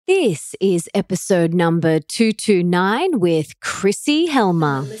This is episode number 229 with Chrissy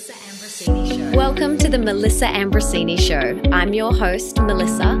Helmer. Welcome to the Melissa Ambrosini Show. I'm your host,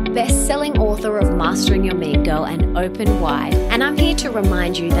 Melissa, best-selling author of Mastering Your Mean Girl and Open Wide, and I'm here to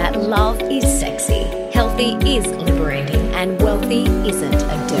remind you that love is sexy, healthy is liberating, and wealthy isn't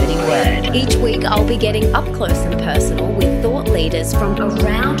a dirty word. Each week, I'll be getting up close and personal with thought leaders from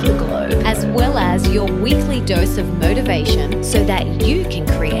around the globe, as well as your weekly dose of motivation so that you can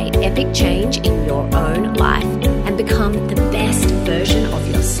create epic change in your own life and become the best version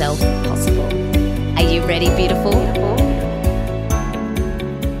of yourself possible. Are you ready, beautiful?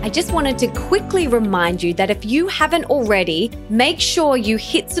 I just wanted to quickly remind you that if you haven't already, make sure you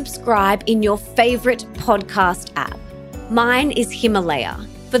hit subscribe in your favorite podcast app. Mine is Himalaya.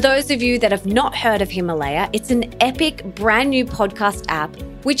 For those of you that have not heard of Himalaya, it's an epic brand new podcast app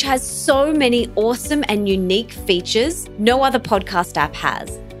which has so many awesome and unique features no other podcast app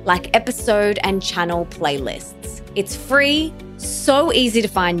has, like episode and channel playlists. It's free, so easy to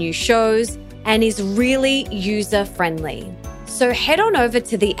find new shows, and is really user-friendly. So head on over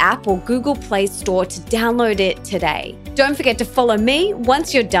to the app or Google Play Store to download it today. Don't forget to follow me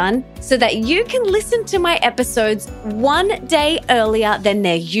once you're done so that you can listen to my episodes one day earlier than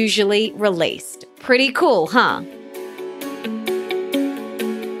they're usually released. Pretty cool, huh?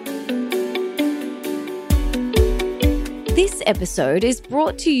 This episode is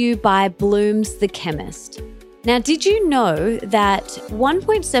brought to you by Bloom's The Chemist. Now, did you know that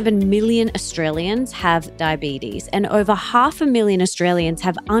 1.7 million Australians have diabetes and over 500,000 Australians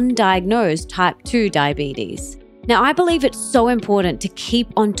have undiagnosed type 2 diabetes? Now, I believe it's so important to keep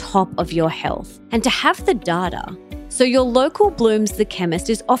on top of your health and to have the data. So your local Bloom's The Chemist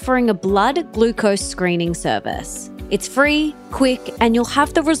is offering a blood glucose screening service. It's free, quick, and you'll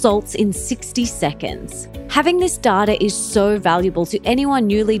have the results in 60 seconds. Having this data is so valuable to anyone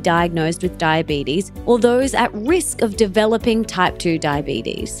newly diagnosed with diabetes or those at risk of developing type 2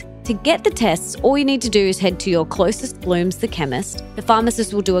 diabetes. To get the tests, all you need to do is head to your closest Bloom's The Chemist. The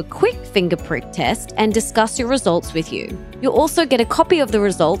pharmacist will do a quick finger prick test and discuss your results with you. You'll also get a copy of the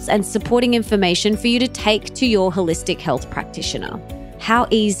results and supporting information for you to take to your holistic health practitioner. How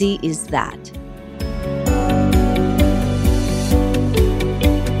easy is that?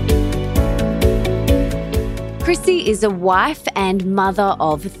 Chrissy is a wife and mother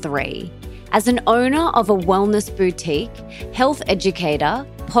of 3. As an owner of a wellness boutique, health educator,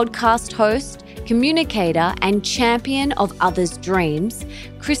 podcast host, communicator, and champion of others' dreams,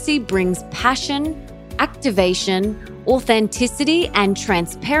 Chrissy brings passion, activation, authenticity, and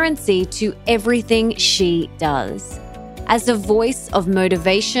transparency to everything she does. As a voice of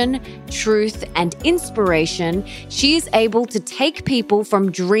motivation, truth, and inspiration, she is able to take people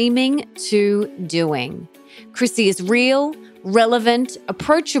from dreaming to doing. Chrissy is real, relevant,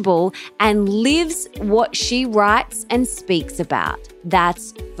 approachable, and lives what she writes and speaks about.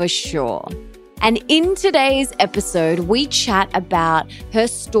 That's for sure. And in today's episode, we chat about her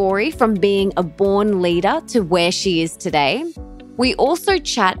story from being a born leader to where she is today. We also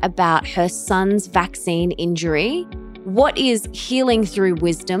chat about her son's vaccine injury. What is healing through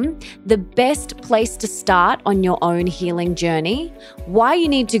wisdom? The best place to start on your own healing journey? Why you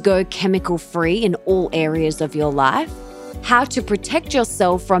need to go chemical-free in all areas of your life? How to protect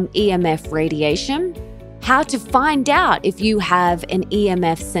yourself from EMF radiation? How to find out if you have an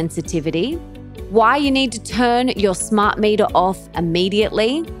EMF sensitivity? Why you need to turn your smart meter off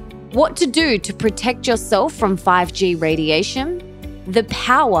immediately? What to do to protect yourself from 5G radiation? The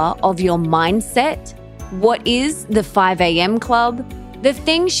power of your mindset? What is the 5 a.m. club? The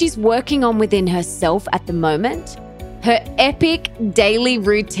things she's working on within herself at the moment? Her epic daily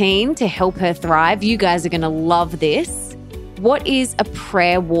routine to help her thrive. You guys are going to love this. What is a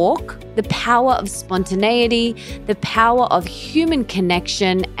prayer walk? The power of spontaneity, the power of human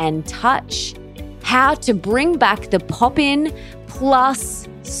connection and touch. How to bring back the pop-in, plus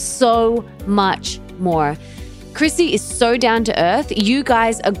so much more. Chrissy is so down to earth. You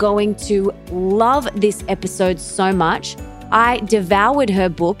guys are going to love this episode so much. I devoured her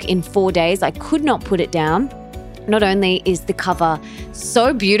book in 4 days. I could not put it down. Not only is the cover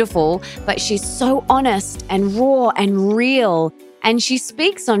so beautiful, but she's so honest and raw and real. And she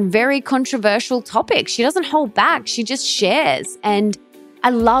speaks on very controversial topics. She doesn't hold back. She just shares. And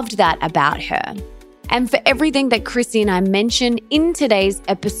I loved that about her. And for everything that Chrissy and I mention in today's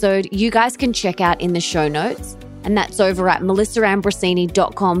episode, you guys can check out in the show notes. And that's over at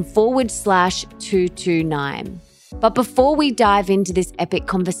melissaambrosini.com/229. But before we dive into this epic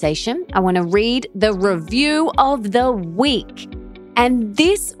conversation, I want to read the review of the week. And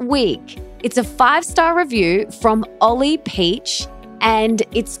this week, it's a 5-star review from Ollie Peach. and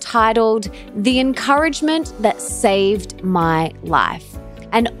it's titled The Encouragement That Saved My Life.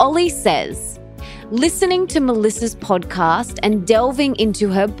 And Ollie says, listening to Melissa's podcast and delving into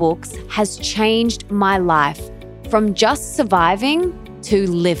her books has changed my life from just surviving to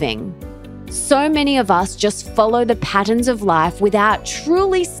living. So many of us just follow the patterns of life without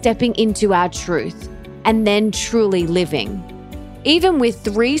truly stepping into our truth and then truly living. Even with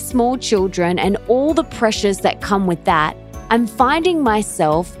 3 small children and all the pressures that come with that, I'm finding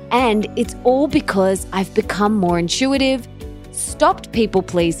myself, and it's all because I've become more intuitive, stopped people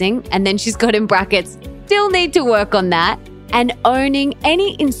pleasing, and then she's got in brackets, still need to work on that, and owning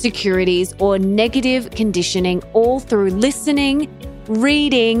any insecurities or negative conditioning all through listening,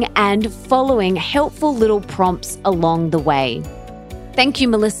 reading, and following helpful little prompts along the way. Thank you,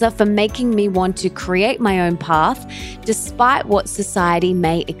 Melissa, for making me want to create my own path despite what society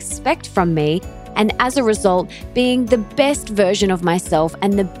may expect from me, and as a result, being the best version of myself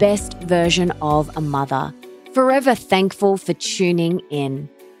and the best version of a mother. Forever thankful for tuning in.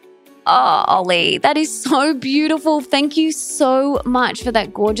 Oh, Ollie, that is so beautiful. Thank you so much for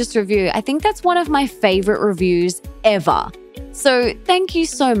that gorgeous review. I think that's one of my favorite reviews ever. So thank you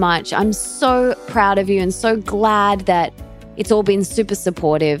so much. I'm so proud of you and so glad that it's all been super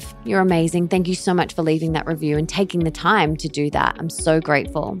supportive. You're amazing. Thank you so much for leaving that review and taking the time to do that. I'm so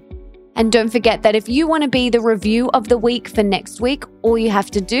grateful. And don't forget that if you want to be the review of the week for next week, all you have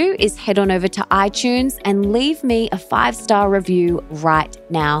to do is head on over to iTunes and leave me a 5-star review right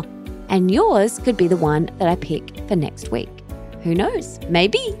now. And yours could be the one that I pick for next week. Who knows?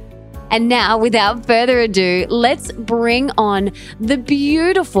 Maybe. And now, without further ado, let's bring on the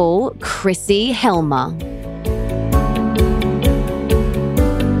beautiful Chrissy Helmer.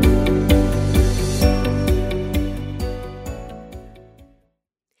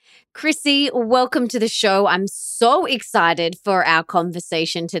 Chrissy, welcome to the show. I'm so excited for our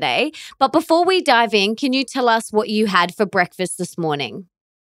conversation today. But before we dive in, can you tell us what you had for breakfast this morning?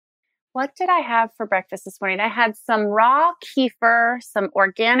 What did I have for breakfast this morning? I had some raw kefir, some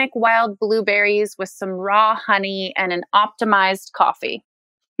organic wild blueberries with some raw honey, and an optimized coffee.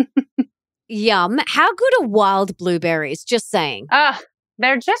 Yum. How good are wild blueberries? Just saying.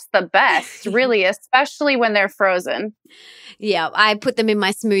 They're just the best, really, especially when they're frozen. Yeah, I put them in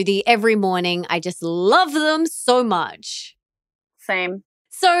my smoothie every morning. I just love them so much. Same.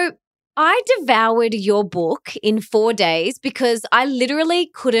 So I devoured your book in 4 days because I literally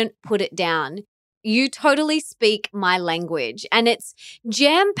couldn't put it down. You totally speak my language, and it's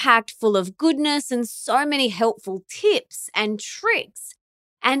jam-packed full of goodness and so many helpful tips and tricks.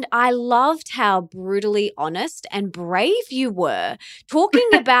 And I loved how brutally honest and brave you were, talking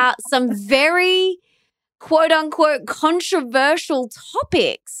about some very quote-unquote controversial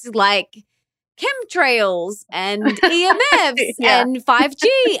topics like chemtrails and EMFs and 5G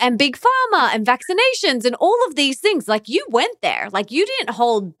and big pharma and vaccinations and all of these things. Like, you went there. Like, you didn't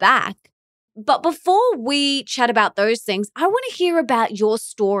hold back. But before we chat about those things, I want to hear about your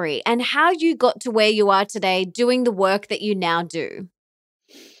story and how you got to where you are today doing the work that you now do.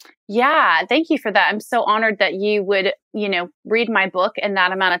 Yeah, thank you for that. I'm so honored that you would, read my book in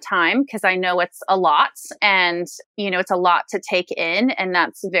that amount of time, because I know it's a lot and, it's a lot to take in, and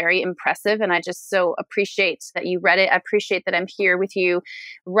that's very impressive. And I just so appreciate that you read it. I appreciate that I'm here with you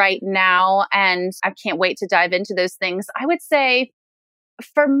right now, and I can't wait to dive into those things. I would say,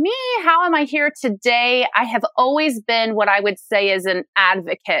 for me, how am I here today? I have always been what I would say is an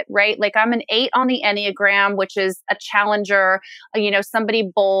advocate, right? Like, I'm an 8 on the Enneagram, which is a challenger, somebody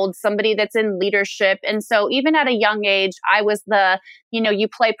bold, somebody that's in leadership. And so even at a young age, I was you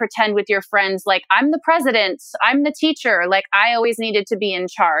play pretend with your friends, like, I'm the president, I'm the teacher, like, I always needed to be in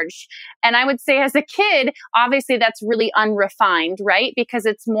charge. And I would say as a kid, obviously that's really unrefined, right? Because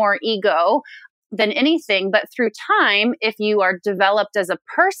it's more ego than anything. But through time, if you are developed as a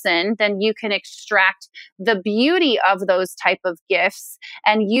person, then you can extract the beauty of those type of gifts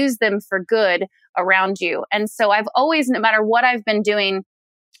and use them for good around you. And so I've always, no matter what I've been doing,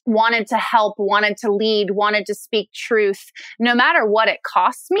 wanted to help, wanted to lead, wanted to speak truth, no matter what it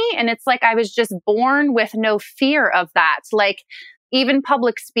costs me. And it's like I was just born with no fear of that. Like, even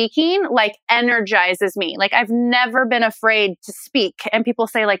public speaking, like, energizes me. Like, I've never been afraid to speak. And people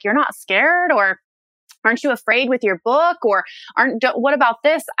say, like, you're not scared, or aren't you afraid with your book, or what about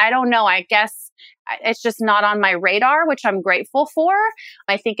this? I don't know. I guess it's just not on my radar, which I'm grateful for.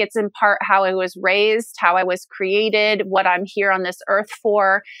 I think it's in part how I was raised, how I was created, what I'm here on this earth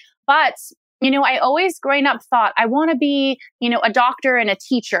for. But I always growing up thought I want to be, a doctor and a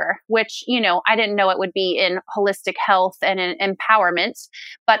teacher, which, I didn't know it would be in holistic health and in empowerment,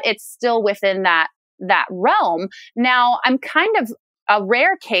 but it's still within that realm. Now I'm kind of a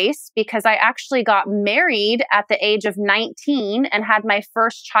rare case because I actually got married at the age of 19 and had my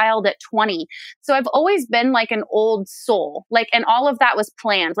first child at 20. So I've always been like an old soul, like, and all of that was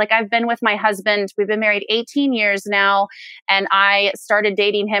planned. Like I've been with my husband, we've been married 18 years now, and I started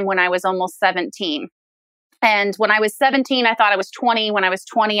dating him when I was almost 17. And when I was 17, I thought I was 20. When I was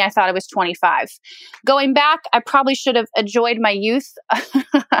 20, I thought I was 25. Going back, I probably should have enjoyed my youth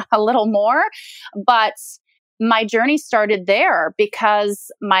a little more, but my journey started there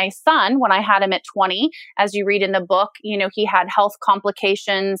because my son, when I had him at 20, as you read in the book, he had health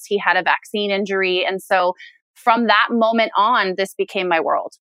complications, he had a vaccine injury. And so from that moment on, this became my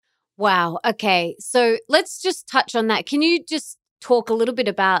world. Wow. Okay. So let's just touch on that. Can you just talk a little bit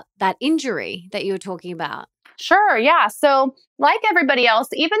about that injury that you were talking about? Sure. Yeah. So like everybody else,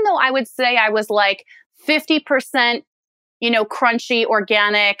 even though I would say I was like 50%, crunchy,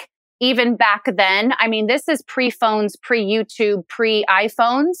 organic, even back then, I mean, this is pre-phones, pre-YouTube,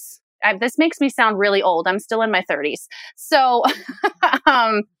 pre-iPhones. This makes me sound really old. I'm still in my 30s. So,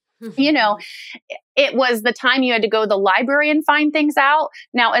 it was the time you had to go to the library and find things out.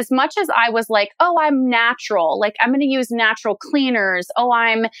 Now, as much as I was like, oh, I'm natural, like I'm going to use natural cleaners. Oh,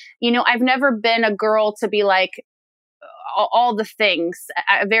 I've never been a girl to be like all the things,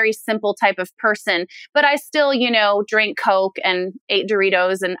 a very simple type of person, but I still, drank Coke and ate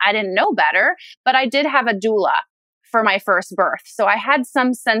Doritos and I didn't know better, but I did have a doula for my first birth. So I had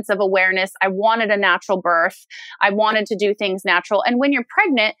some sense of awareness. I wanted a natural birth. I wanted to do things natural. And when you're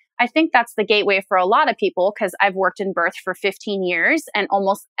pregnant, I think that's the gateway for a lot of people because I've worked in birth for 15 years and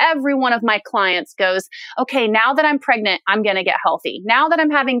almost every one of my clients goes, okay, now that I'm pregnant, I'm going to get healthy. Now that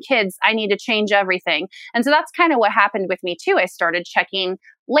I'm having kids, I need to change everything. And so that's kind of what happened with me too. I started checking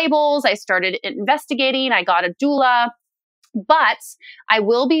labels. I started investigating. I got a doula, but I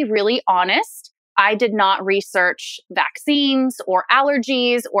will be really honest. I did not research vaccines or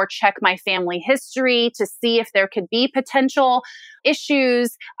allergies or check my family history to see if there could be potential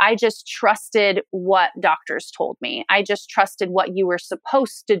issues. I just trusted what doctors told me. I just trusted what you were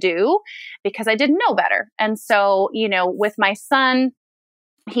supposed to do because I didn't know better. And so, with my son,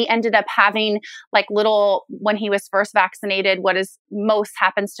 he ended up having like when he was first vaccinated, what is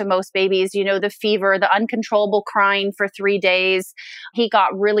happens to most babies, the fever, the uncontrollable crying for 3 days. He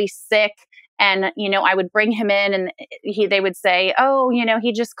got really sick. And, I would bring him in and they would say, oh,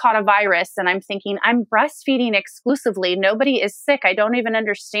 he just caught a virus. And I'm thinking, I'm breastfeeding exclusively. Nobody is sick. I don't even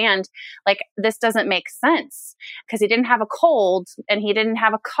understand. Like, this doesn't make sense because he didn't have a cold and he didn't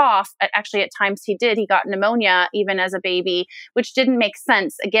have a cough. Actually, at times he did. He got pneumonia even as a baby, which didn't make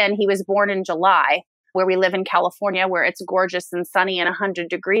sense. Again, he was born in July, where we live in California, where it's gorgeous and sunny and 100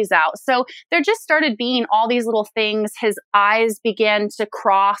 degrees out. So there just started being all these little things. His eyes began to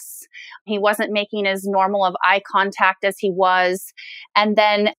cross. He wasn't making as normal of eye contact as he was. And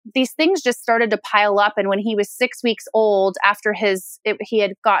then these things just started to pile up. And when he was 6 weeks old, after he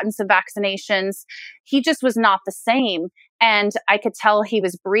had gotten some vaccinations, he just was not the same. And I could tell he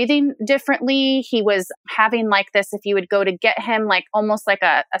was breathing differently. He was having like this, if you would go to get him, like almost like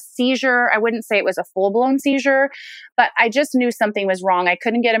a seizure. I wouldn't say it was a full-blown seizure, but I just knew something was wrong. I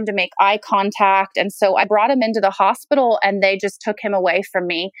couldn't get him to make eye contact. And so I brought him into the hospital and they just took him away from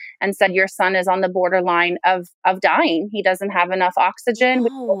me and said, your son is on the borderline of dying. He doesn't have enough oxygen. We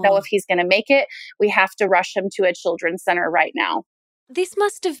don't know if he's going to make it. We have to rush him to a children's center right now. This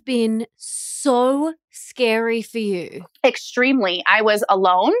must have been so scary for you. Extremely. I was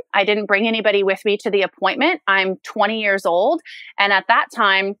alone. I didn't bring anybody with me to the appointment. I'm 20 years old. And at that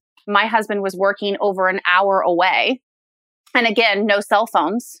time, my husband was working over an hour away. And again, no cell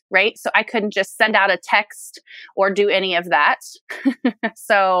phones, right? So I couldn't just send out a text or do any of that.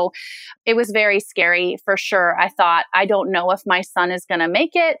 So it was very scary for sure. I thought, I don't know if my son is going to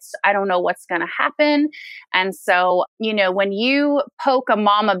make it. I don't know what's going to happen. And so, when you poke a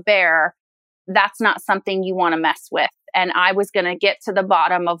mama bear, that's not something you want to mess with. And I was going to get to the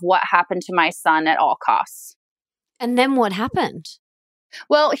bottom of what happened to my son at all costs. And then what happened?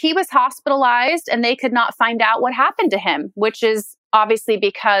 Well, he was hospitalized and they could not find out what happened to him, which is obviously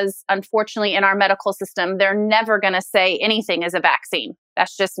because, unfortunately, in our medical system, they're never going to say anything is a vaccine.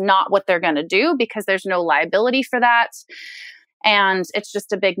 That's just not what they're going to do because there's no liability for that. And it's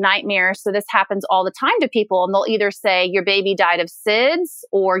just a big nightmare. So this happens all the time to people. And they'll either say your baby died of SIDS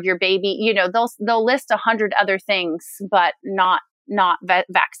or your baby, they'll list 100 other things, but not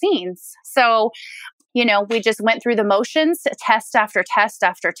vaccines. So we just went through the motions, test after test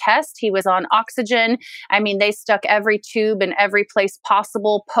after test. He was on oxygen. I mean, they stuck every tube in every place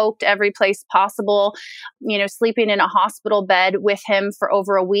possible, poked every place possible, sleeping in a hospital bed with him for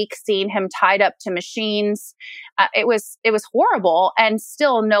over a week, seeing him tied up to machines. It was horrible, and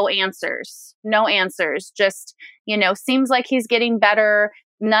still no answers. Just, seems like he's getting better.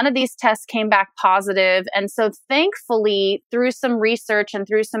 None of these tests came back positive. And so thankfully, through some research and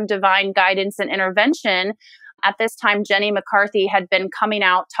through some divine guidance and intervention, at this time, Jenny McCarthy had been coming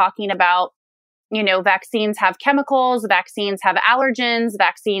out talking about, vaccines have chemicals, vaccines have allergens,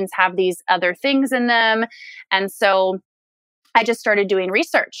 vaccines have these other things in them. And so I just started doing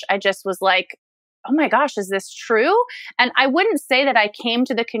research. I just was like, oh my gosh, is this true? And I wouldn't say that I came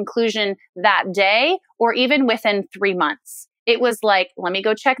to the conclusion that day or even within 3 months. It was like, let me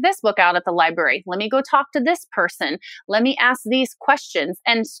go check this book out at the library. Let me go talk to this person. Let me ask these questions.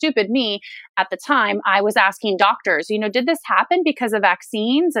 And stupid me, at the time, I was asking doctors, did this happen because of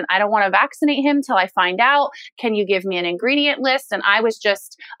vaccines? And I don't want to vaccinate him till I find out. Can you give me an ingredient list? And I was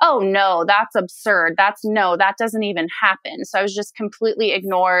just, oh no, that's absurd. That doesn't even happen. So I was just completely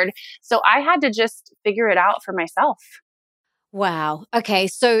ignored. So I had to just figure it out for myself. Wow. Okay.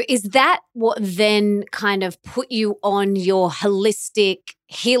 So is that what then kind of put you on your holistic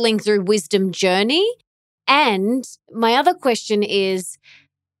healing through wisdom journey? And my other question is,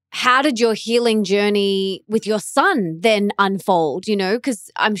 how did your healing journey with your son then unfold?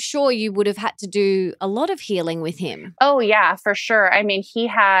 Because I'm sure you would have had to do a lot of healing with him. Oh, yeah, for sure. I mean, he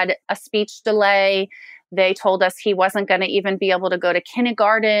had a speech delay. They told us he wasn't going to even be able to go to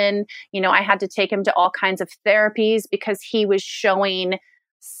kindergarten. I had to take him to all kinds of therapies because he was showing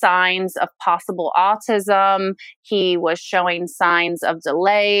signs of possible autism. He was showing signs of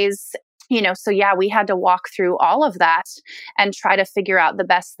delays. So yeah, we had to walk through all of that and try to figure out the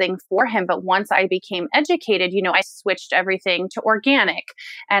best thing for him. But once I became educated, I switched everything to organic,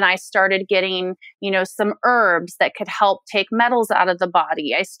 and I started getting, some herbs that could help take metals out of the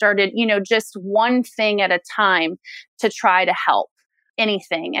body. I started, just one thing at a time to try to help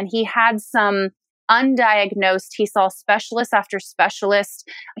anything. And he had some undiagnosed. He saw specialist after specialist.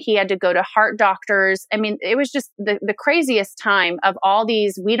 He had to go to heart doctors. I mean, it was just the craziest time of all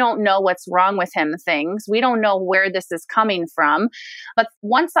these, we don't know what's wrong with him things. We don't know where this is coming from. But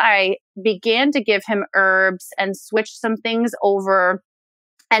once I began to give him herbs and switch some things over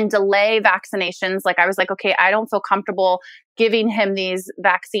and delay vaccinations, I was like, okay, I don't feel comfortable giving him these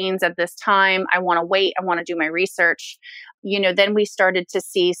vaccines at this time. I want to wait. I want to do my research. Then we started to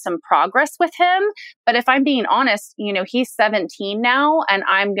see some progress with him. But if I'm being honest, he's 17 now, and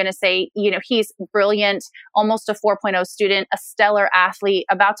I'm going to say, he's brilliant, almost a 4.0 student, a stellar athlete,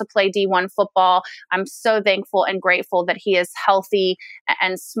 about to play D1 football. I'm so thankful and grateful that he is healthy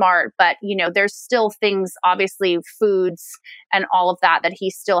and smart. But, there's still things, obviously foods and all of that he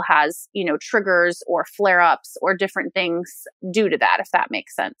still has, triggers or flare-ups or different things due to that, if that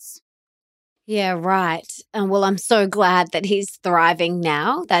makes sense. Yeah, right. Well, I'm so glad that he's thriving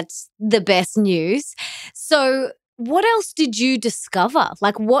now. That's the best news. So what else did you discover?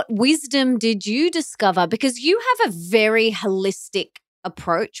 What wisdom did you discover? Because you have a very holistic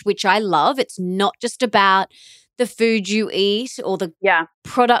approach, which I love. It's not just about the food you eat or the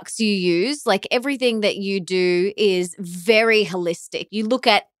products you use. Everything that you do is very holistic. You look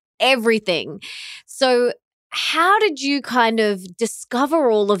at everything. So how did you kind of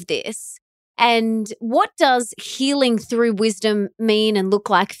discover all of this? And what does healing through wisdom mean and look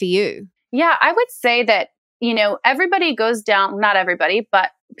like for you? Yeah, I would say that, everybody goes down, not everybody,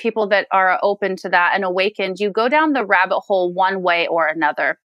 but people that are open to that and awakened, you go down the rabbit hole one way or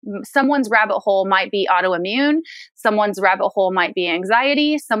another. Someone's rabbit hole might be autoimmune. Someone's rabbit hole might be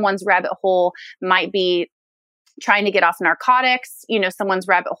anxiety. Someone's rabbit hole might be trying to get off narcotics. Someone's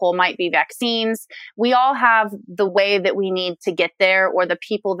rabbit hole might be vaccines. We all have the way that we need to get there, or the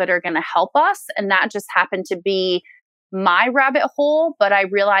people that are going to help us. And that just happened to be my rabbit hole, but I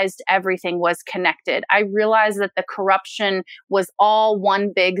realized everything was connected. I realized that the corruption was all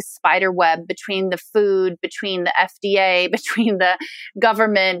one big spider web between the food, between the FDA, between the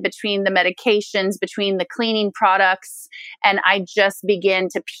government, between the medications, between the cleaning products. And I just began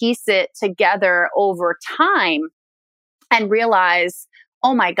to piece it together over time and realize,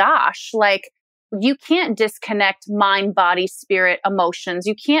 oh my gosh, you can't disconnect mind, body, spirit, emotions.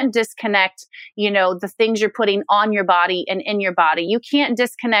 You can't disconnect, the things you're putting on your body and in your body. You can't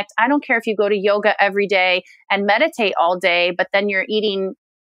disconnect. I don't care if you go to yoga every day and meditate all day, but then you're eating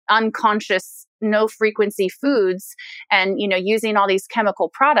unconscious, no frequency foods and, using all these chemical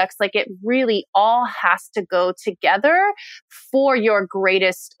products. It really all has to go together for your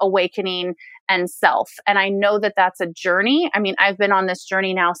greatest awakening and self. And I know that that's a journey. I mean, I've been on this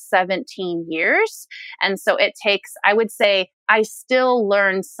journey now 17 years. And so it takes, I would say, I still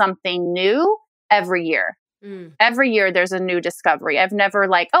learn something new every year. Every year there's a new discovery. I've never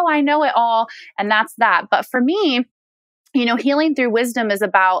like, oh, I know it all. And that's that. But for me, healing through wisdom is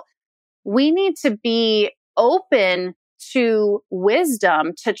about, we need to be open to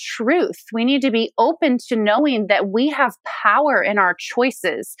wisdom, to truth. We need to be open to knowing that we have power in our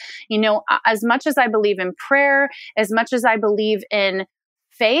choices. As much as I believe in prayer, as much as I believe in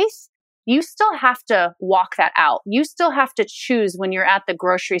faith, you still have to walk that out. You still have to choose when you're at the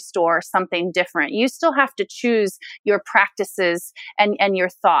grocery store something different. You still have to choose your practices and your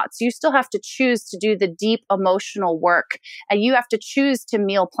thoughts. You still have to choose to do the deep emotional work. And you have to choose to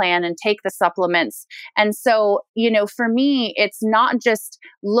meal plan and take the supplements. And so, for me, it's not just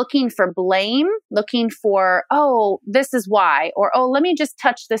looking for blame, looking for, oh, this is why, or, oh, let me just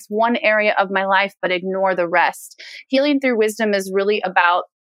touch this one area of my life, but ignore the rest. Healing through wisdom is really about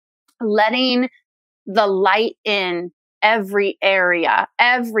letting the light in every area,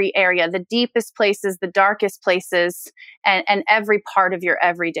 the deepest places, the darkest places, and every part of your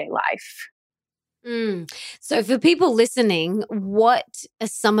everyday life. So for people listening, what are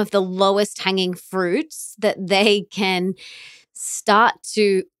some of the lowest hanging fruits that they can start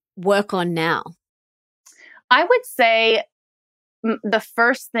to work on now? I would say the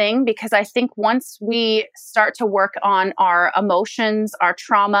first thing, because I think once we start to work on our emotions, our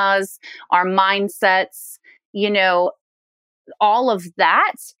traumas, our mindsets, all of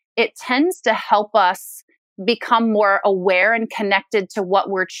that, it tends to help us become more aware and connected to what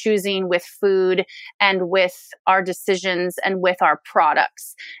we're choosing with food and with our decisions and with our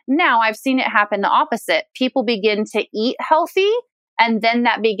products. Now, I've seen it happen the opposite. People begin to eat healthy, and then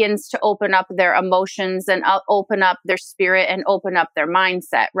that begins to open up their emotions and open up their spirit and open up their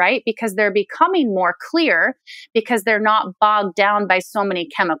mindset, right? Because they're becoming more clear because they're not bogged down by so many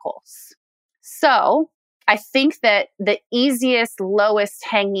chemicals. So I think that the easiest, lowest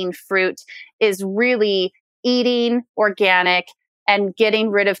hanging fruit is really eating organic and getting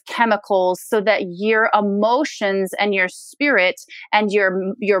rid of chemicals so that your emotions and your spirit and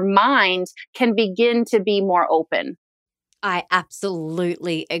your mind can begin to be more open. I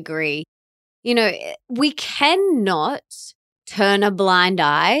absolutely agree. We cannot turn a blind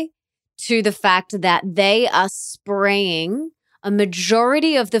eye to the fact that they are spraying a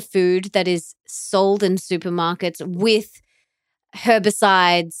majority of the food that is sold in supermarkets with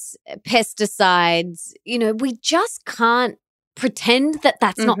herbicides, pesticides. We just can't pretend that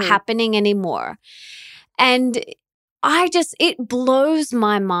that's not happening anymore. And it blows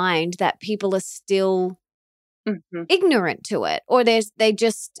my mind that people are still ignorant to it, or they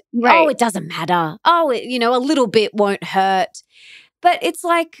just, oh, it doesn't matter. Oh, a little bit won't hurt. But it's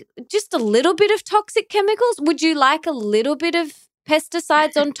like just a little bit of toxic chemicals. Would you like a little bit of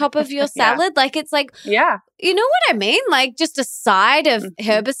pesticides on top of your salad? Like, it's like, yeah. You know what I mean? Like just a side of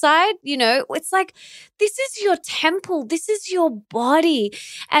herbicide, it's like, this is your temple. This is your body.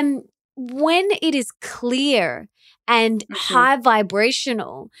 And when it is clear and high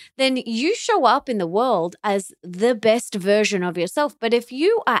vibrational, then you show up in the world as the best version of yourself. But if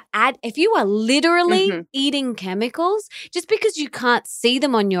you are literally eating chemicals, just because you can't see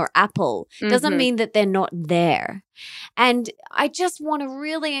them on your apple doesn't mean that they're not there. And I just want to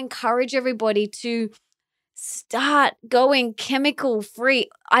really encourage everybody to start going chemical free,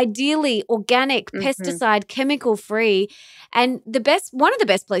 ideally organic, pesticide, chemical free. And one of the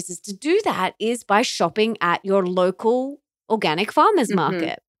best places to do that is by shopping at your local organic farmers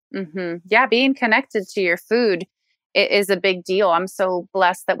market. Yeah, being connected to your food is a big deal. I'm so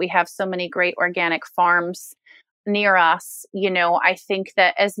blessed that we have so many great organic farms near us. I think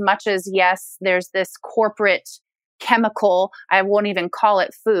that as much as, yes, there's this corporate chemical, I won't even call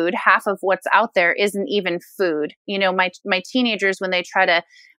it food. Half of what's out there isn't even food. My teenagers, when they try to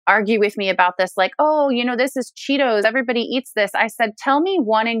argue with me about this, like, oh, this is Cheetos, everybody eats this. I said, tell me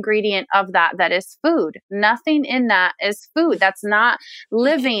one ingredient of that is food. Nothing in that is food. That's not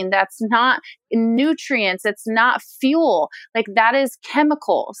living. That's not nutrients. It's not fuel. Like, that is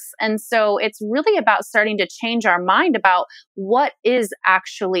chemicals. And so it's really about starting to change our mind about what is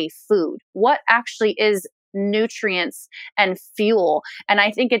actually food, what actually is nutrients and fuel. And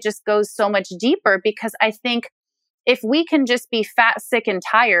I think it just goes so much deeper, because I think if we can just be fat, sick, and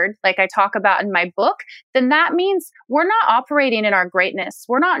tired, like I talk about in my book, then that means we're not operating in our greatness.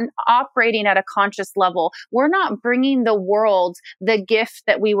 We're not operating at a conscious level. We're not bringing the world the gift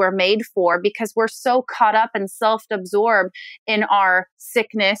that we were made for, because we're so caught up and self-absorbed in our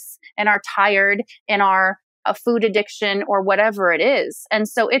sickness and our tired and our a food addiction or whatever it is. And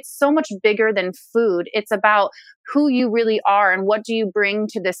so it's so much bigger than food. It's about who you really are and what do you bring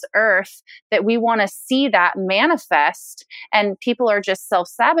to this earth, that we want to see that manifest. And people are just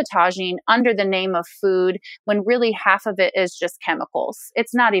self-sabotaging under the name of food when really half of it is just chemicals.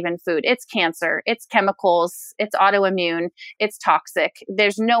 It's not even food. It's cancer. It's chemicals. It's autoimmune. It's toxic.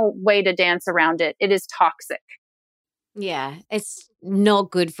 There's no way to dance around it. It is toxic. Yeah, it's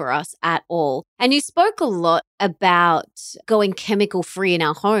not good for us at all. And you spoke a lot about going chemical free in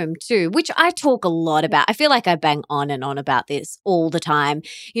our home too, which I talk a lot about. I feel like I bang on and on about this all the time.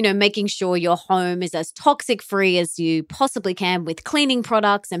 You know, making sure your home is as toxic free as you possibly can with cleaning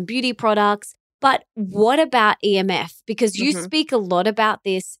products and beauty products. But what about EMF? Because you speak a lot about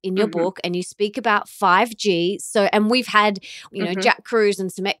this in your book, and you speak about 5G. So, and we've had, Jack Cruz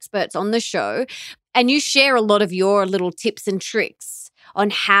and some experts on the show, and you share a lot of your little tips and tricks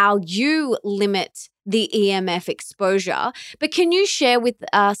on how you limit the EMF exposure. But can you share with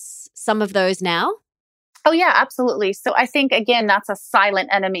us some of those now? Oh, yeah, absolutely. So I think, again, that's a silent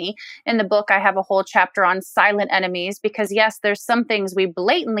enemy. In the book, I have a whole chapter on silent enemies because, yes, there's some things we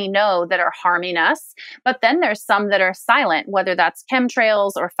blatantly know that are harming us, but then there's some that are silent, whether that's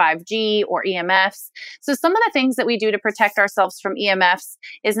chemtrails or 5G or EMFs. So some of the things that we do to protect ourselves from EMFs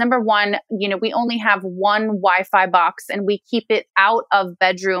is, number one, we only have one Wi-Fi box and we keep it out of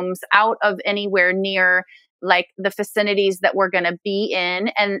bedrooms, out of anywhere near like the vicinities that we're going to be in.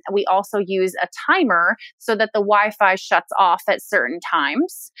 And we also use a timer so that the Wi-Fi shuts off at certain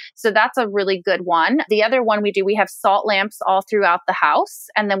times. So that's a really good one. The other one we have salt lamps all throughout the house.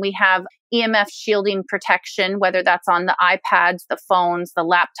 And then we have EMF shielding protection, whether that's on the iPads, the phones, the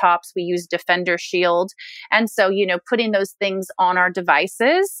laptops. We use Defender Shield. And so, putting those things on our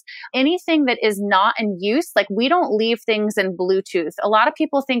devices, anything that is not in use, like we don't leave things in Bluetooth. A lot of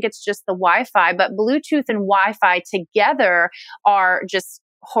people think it's just the Wi-Fi, but Bluetooth and Wi-Fi together are just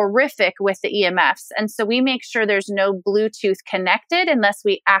horrific with the EMFs. And so we make sure there's no Bluetooth connected unless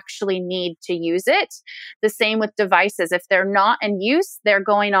we actually need to use it. The same with devices. If they're not in use, they're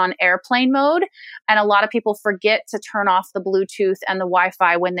going on airplane mode. And a lot of people forget to turn off the Bluetooth and the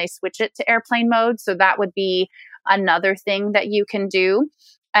Wi-Fi when they switch it to airplane mode. So that would be another thing that you can do.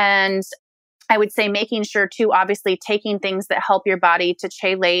 And I would say making sure too, obviously taking things that help your body to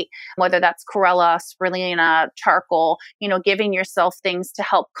chelate, whether that's chlorella, spirulina, charcoal, giving yourself things to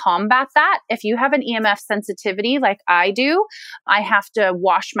help combat that. If you have an EMF sensitivity like I do, I have to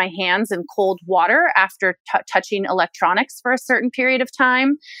wash my hands in cold water after touching electronics for a certain period of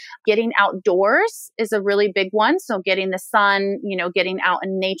time. Getting outdoors is a really big one. So getting the sun, getting out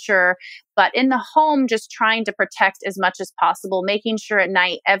in nature. But in the home, just trying to protect as much as possible, making sure at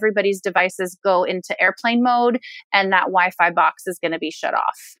night everybody's devices go into airplane mode and that Wi-Fi box is going to be shut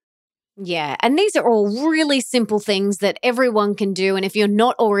off. Yeah. And these are all really simple things that everyone can do. And if you're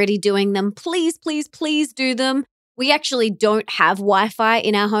not already doing them, please, please, please do them. We actually don't have Wi-Fi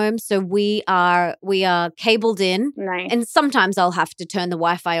in our home, so we are cabled in. Nice. And sometimes I'll have to turn the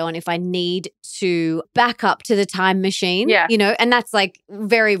Wi-Fi on if I need to back up to the time machine. Yeah. And that's like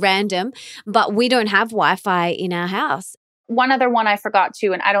very random. But we don't have Wi-Fi in our house. One other one I forgot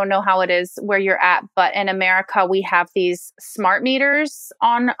to, and I don't know how it is where you're at, but in America, we have these smart meters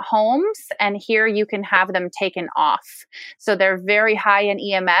on homes, and here you can have them taken off. So they're very high in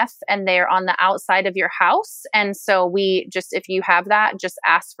EMF and they're on the outside of your house. And so if you have that, just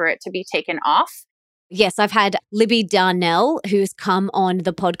ask for it to be taken off. Yes, I've had Libby Darnell, who's come on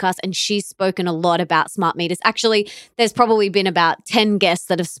the podcast, and she's spoken a lot about smart meters. Actually, there's probably been about 10 guests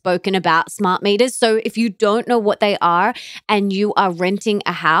that have spoken about smart meters. So if you don't know what they are and you are renting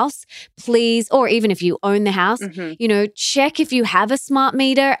a house, please, or even if you own the house, check if you have a smart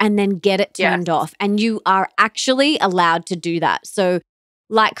meter and then get it turned off. And you are actually allowed to do that. So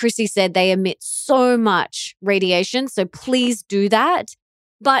like Chrissy said, they emit so much radiation. So please do that.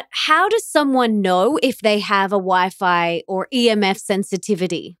 But how does someone know if they have a Wi-Fi or EMF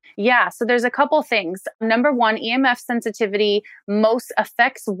sensitivity? Yeah, so there's a couple things. Number one, EMF sensitivity most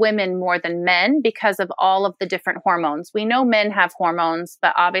affects women more than men because of all of the different hormones. We know men have hormones,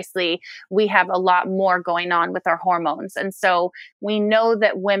 but obviously we have a lot more going on with our hormones. And so we know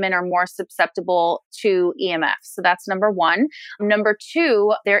that women are more susceptible to EMF. So that's number one. Number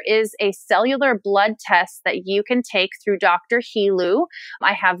two, there is a cellular blood test that you can take through Dr. Helu.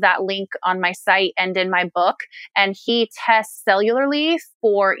 I have that link on my site and in my book, and he tests cellularly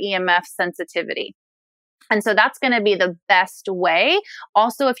for EMF sensitivity. And so that's going to be the best way.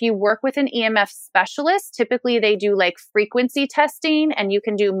 Also, if you work with an EMF specialist, typically they do like frequency testing and you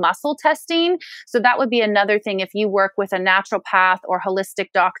can do muscle testing. So that would be another thing. If you work with a naturopath or holistic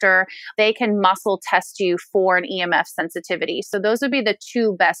doctor, they can muscle test you for an EMF sensitivity. So those would be the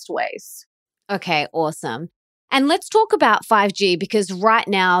two best ways. Okay, awesome. And let's talk about 5G because right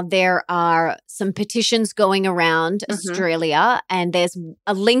now there are some petitions going around Australia, and there's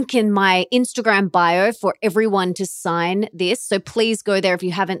a link in my Instagram bio for everyone to sign this. So please go there if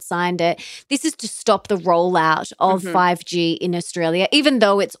you haven't signed it. This is to stop the rollout of 5G in Australia, even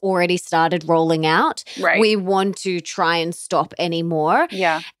though it's already started rolling out. Right. We want to try and stop any more.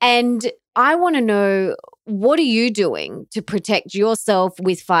 Yeah. And I want to know, what are you doing to protect yourself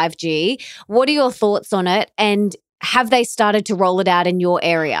with 5G? What are your thoughts on it? And have they started to roll it out in your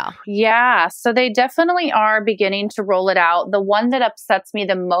area? Yeah, so they definitely are beginning to roll it out. The one that upsets me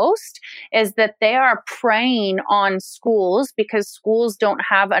the most is that they are preying on schools because schools don't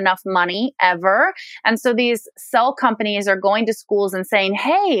have enough money ever. And so these cell companies are going to schools and saying,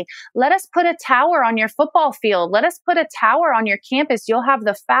 hey, let us put a tower on your football field. Let us put a tower on your campus. You'll have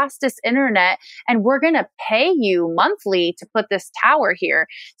the fastest internet and we're going to pay you monthly to put this tower here.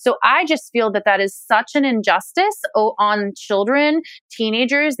 So I just feel that that is such an injustice on children,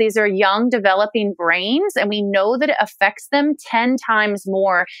 teenagers. These are young developing brains, and we know that it affects them 10 times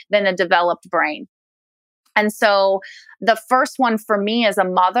more than a developed brain. And so the first one for me as a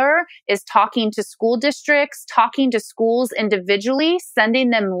mother is talking to school districts, talking to schools individually, sending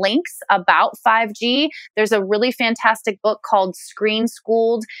them links about 5G. There's a really fantastic book called Screen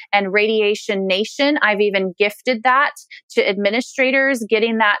Schooled and Radiation Nation. I've even gifted that to administrators,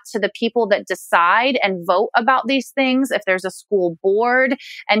 getting that to the people that decide and vote about these things, if there's a school board,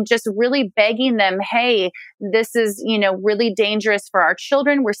 and just really begging them, hey, this is, really dangerous for our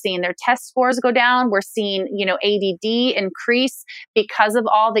children. We're seeing their test scores go down. We're seeing, ADD increase because of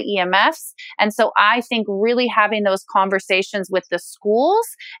all the EMFs. And so I think really having those conversations with the schools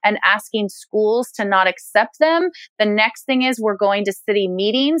and asking schools to not accept them. The next thing is we're going to city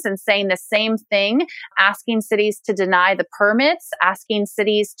meetings and saying the same thing, asking cities to deny the permits, asking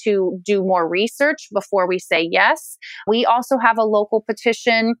cities to do more research before we say yes. We also have a local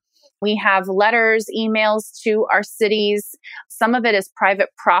petition. We have letters, emails to our cities. Some of it is private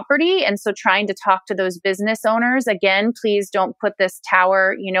property. And so trying to talk to those business owners, again, please don't put this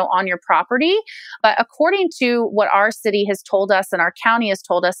tower, on your property. But according to what our city has told us and our county has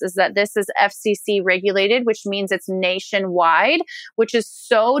told us is that this is FCC regulated, which means it's nationwide, which is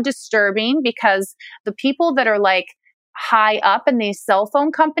so disturbing because the people that are like high up in these cell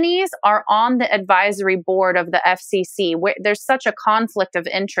phone companies are on the advisory board of the FCC, where there's such a conflict of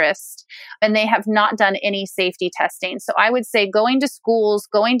interest and they have not done any safety testing. So I would say going to schools,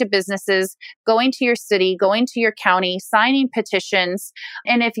 going to businesses, going to your city, going to your county, signing petitions.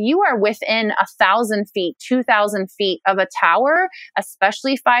 And if you are within 1,000 feet, 2,000 feet of a tower,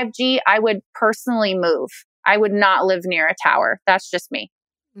 especially 5G, I would personally move. I would not live near a tower. That's just me.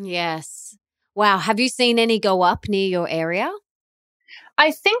 Yes. Wow. Have you seen any go up near your area?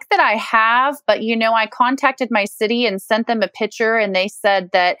 I think that I have, but I contacted my city and sent them a picture and they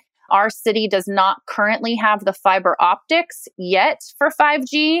said that our city does not currently have the fiber optics yet for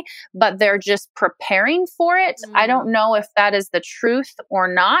 5G, but they're just preparing for it. I don't know if that is the truth or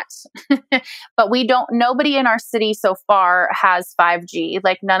not, but nobody in our city so far has 5G.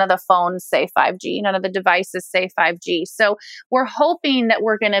 Like none of the phones say 5G, none of the devices say 5G. So we're hoping that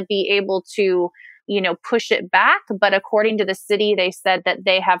we're going to be able to push it back. But according to the city, they said that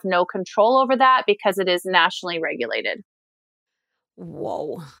they have no control over that because it is nationally regulated.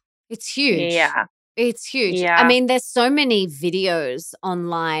 Whoa. It's huge. Yeah. It's huge. Yeah. I mean, there's so many videos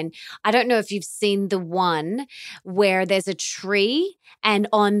online. I don't know if you've seen the one where there's a tree and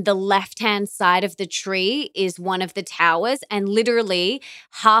on the left-hand side of the tree is one of the towers and literally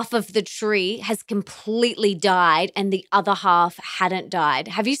half of the tree has completely died and the other half hadn't died.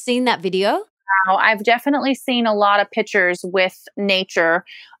 Have you seen that video? I've definitely seen a lot of pictures with nature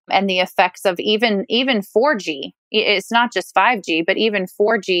and the effects of even 4G. It's not just 5G, but even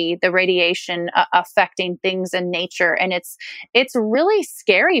 4G, the radiation affecting things in nature. And it's really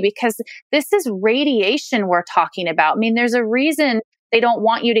scary because this is radiation we're talking about. I mean, there's a reason they don't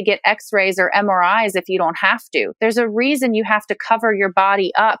want you to get x-rays or MRIs if you don't have to. There's a reason you have to cover your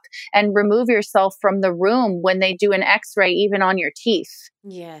body up and remove yourself from the room when they do an x-ray, even on your teeth.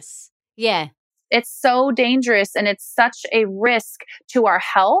 Yes. Yeah. It's so dangerous and it's such a risk to our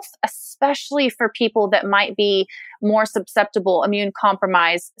health, especially for people that might be more susceptible, immune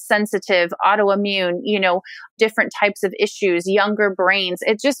compromised, sensitive, autoimmune, different types of issues, younger brains.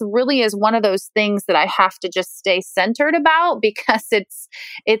 It just really is one of those things that I have to just stay centered about because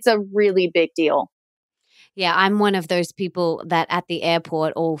it's a really big deal. Yeah, I'm one of those people that at the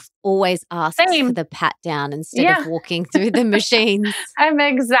airport always asks for Same. the pat down instead Yeah. of walking through the machines. I'm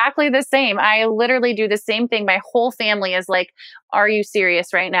exactly the same. I literally do the same thing. My whole family is like, are you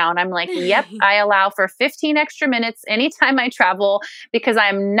serious right now? And I'm like, yep, I allow for 15 extra minutes anytime I travel because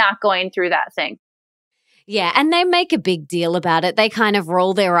I'm not going through that thing. Yeah, and they make a big deal about it. They kind of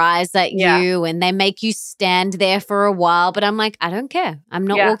roll their eyes at Yeah. you and they make you stand there for a while. But I'm like, I don't care. I'm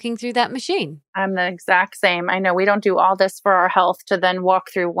not walking through that machine. I'm the exact same. I know we don't do all this for our health to then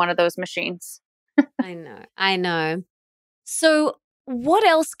walk through one of those machines. I know. So what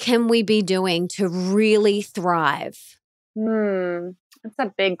else can we be doing to really thrive? That's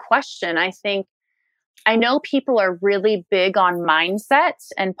a big question. I know people are really big on mindset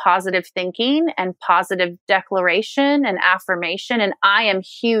and positive thinking and positive declaration and affirmation. And I am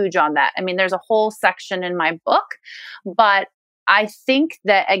huge on that. I mean, there's a whole section in my book, but I think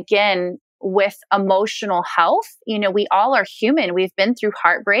that again, with emotional health, we all are human. We've been through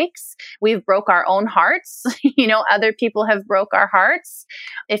heartbreaks. We've broke our own hearts. Other people have broke our hearts.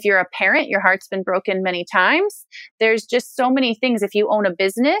 If you're a parent, your heart's been broken many times. There's just so many things. If you own a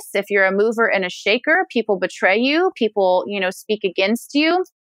business, if you're a mover and a shaker, people betray you, people, speak against you.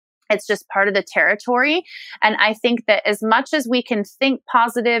 It's just part of the territory. And I think that as much as we can think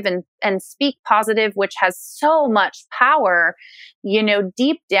positive and speak positive, which has so much power,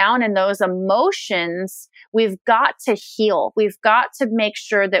 deep down in those emotions, we've got to heal. We've got to make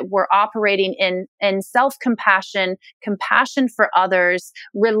sure that we're operating in self-compassion, compassion for others,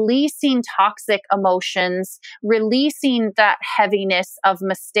 releasing toxic emotions, releasing that heaviness of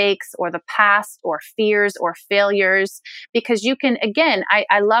mistakes or the past or fears or failures. Because you can, again,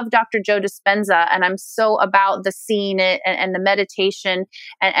 I love Dr. Joe Dispenza, and I'm so about the seeing it and the meditation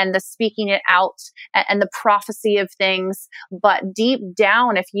and the speaking it out and the prophecy of things. But deep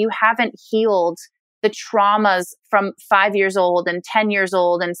down, if you haven't healed the traumas from 5 years old and 10 years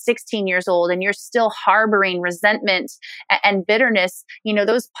old and 16 years old, and you're still harboring resentment and bitterness,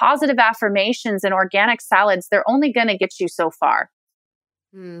 those positive affirmations and organic salads, they're only going to get you so far.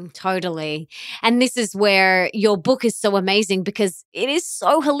 Totally. And this is where your book is so amazing because it is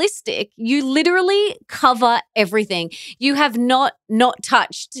so holistic. You literally cover everything. You have not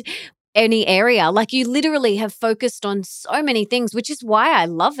touched any area. Like you literally have focused on so many things, which is why I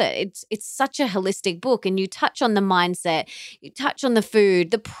love it. It's such a holistic book, and you touch on the mindset, you touch on the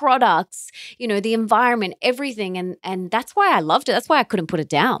food, the products, the environment, everything. And that's why I loved it. That's why I couldn't put it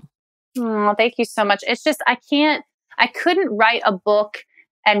down. Oh, thank you so much. It's just, I couldn't write a book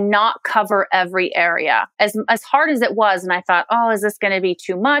and not cover every area as hard as it was. And I thought, oh, is this going to be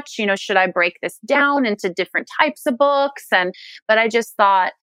too much? Should I break this down into different types of books? But I just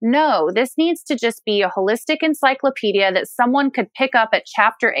thought, no, this needs to just be a holistic encyclopedia that someone could pick up at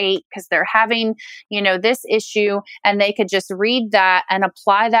chapter 8 because they're having, this issue, and they could just read that and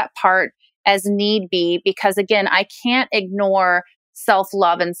apply that part as need be. Because again, I can't ignore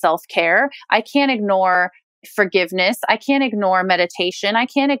self-love and self-care. I can't ignore forgiveness. I can't ignore meditation. I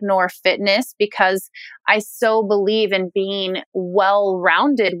can't ignore fitness because I so believe in being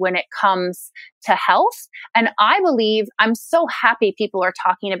well-rounded when it comes to health. And I'm so happy people are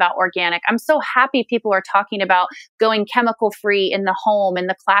talking about organic. I'm so happy people are talking about going chemical free in the home, in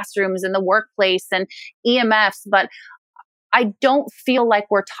the classrooms, in the workplace, and EMFs. But I don't feel like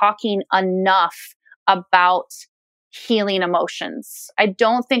we're talking enough about healing emotions. I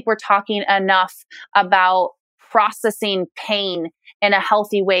don't think we're talking enough about processing pain in a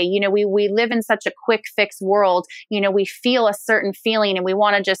healthy way. We live in such a quick fix world. We feel a certain feeling and we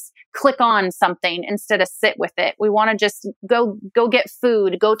want to just click on something instead of sit with it. We want to just go get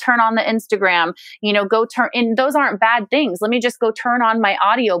food, go turn on the Instagram, and those aren't bad things. Let me just go turn on my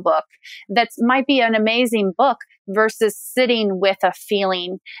audiobook. That might be an amazing book versus sitting with a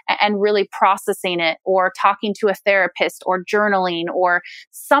feeling and really processing it, or talking to a therapist, or journaling, or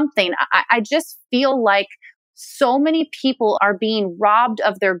something. I just feel like so many people are being robbed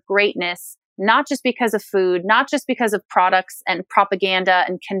of their greatness, not just because of food, not just because of products and propaganda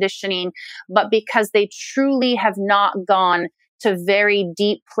and conditioning, but because they truly have not gone to very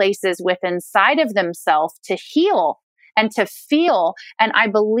deep places within inside of themselves to heal and to feel. And I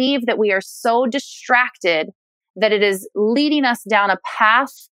believe that we are so distracted that it is leading us down a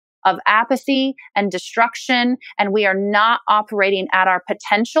path of apathy and destruction. And we are not operating at our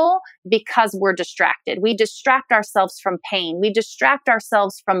potential because we're distracted. We distract ourselves from pain. We distract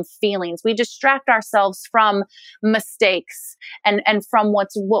ourselves from feelings. We distract ourselves from mistakes and from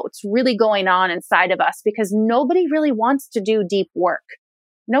what's really going on inside of us, because nobody really wants to do deep work.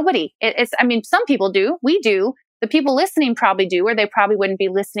 Nobody. I mean, some people do. We do. The people listening probably do, or they probably wouldn't be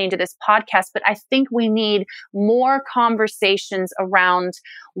listening to this podcast. But I think we need more conversations around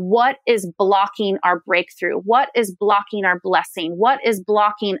what is blocking our breakthrough, what is blocking our blessing, what is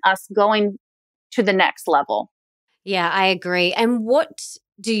blocking us going to the next level. Yeah, I agree. And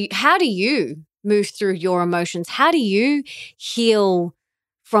how do you move through your emotions? How do you heal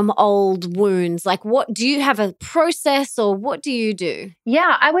from old wounds? Like, what do you have a process, or what do you do?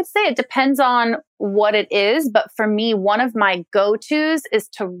 Yeah, I would say it depends on what it is. But for me, one of my go-tos is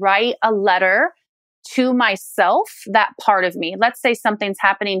to write a letter to myself, that part of me. Let's say something's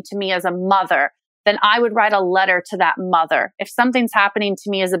happening to me as a mother, then I would write a letter to that mother. If something's happening to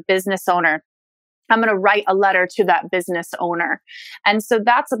me as a business owner, I'm going to write a letter to that business owner. And so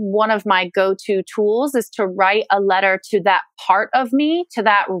that's one of my go-to tools, is to write a letter to that part of me, to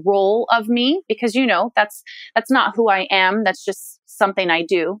that role of me, because, that's not who I am. That's just something I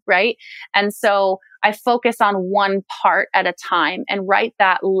do. Right. And so I focus on one part at a time and write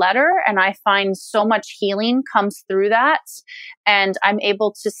that letter. And I find so much healing comes through that. And I'm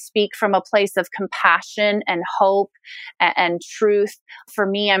able to speak from a place of compassion and hope and truth. For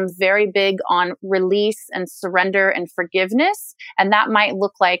me, I'm very big on release and surrender and forgiveness. And that might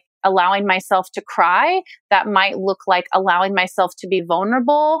look like allowing myself to cry. That might look like allowing myself to be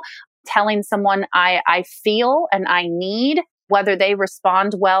vulnerable, telling someone I feel and I need. Whether they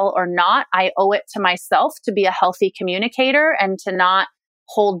respond well or not, I owe it to myself to be a healthy communicator and to not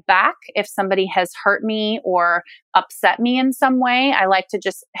hold back if somebody has hurt me or upset me in some way. I like to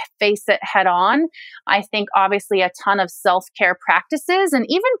just face it head on. I think obviously a ton of self-care practices, and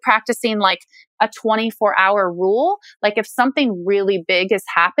even practicing like a 24-hour rule. Like if something really big has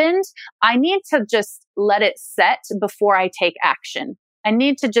happened, I need to just let it set before I take action. I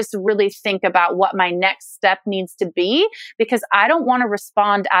need to just really think about what my next step needs to be, because I don't want to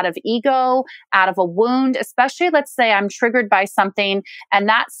respond out of ego, out of a wound, especially let's say I'm triggered by something and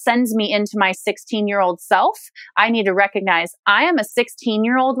that sends me into my 16-year-old self. I need to recognize I am a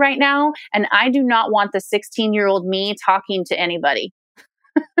 16-year-old right now, and I do not want the 16-year-old me talking to anybody.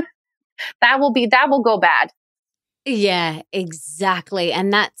 That will go bad. Yeah, exactly.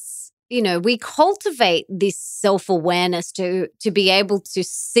 And that's, we cultivate this self-awareness to be able to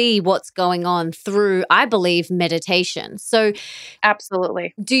see what's going on through, I believe, meditation. So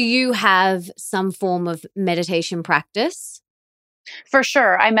absolutely. Do you have some form of meditation practice? For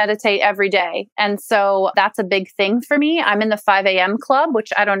sure. I meditate every day. And so that's a big thing for me. I'm in the 5 a.m. club, which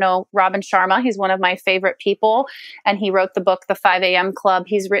I don't know, Robin Sharma, he's one of my favorite people. And he wrote the book, The 5 a.m. Club.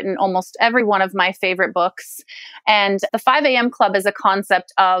 He's written almost every one of my favorite books. And the 5 a.m. club is a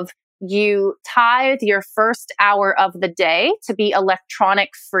concept of you tithe your first hour of the day to be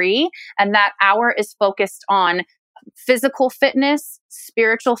electronic free. And that hour is focused on physical fitness,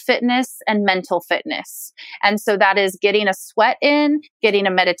 spiritual fitness, and mental fitness. And so that is getting a sweat in, getting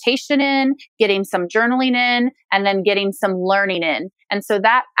a meditation in, getting some journaling in, and then getting some learning in. And so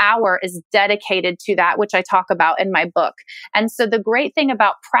that hour is dedicated to that, which I talk about in my book. And so the great thing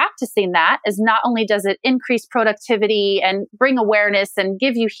about practicing that is not only does it increase productivity and bring awareness and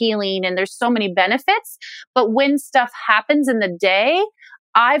give you healing, and there's so many benefits, but when stuff happens in the day,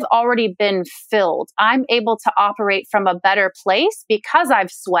 I've already been filled. I'm able to operate from a better place because I've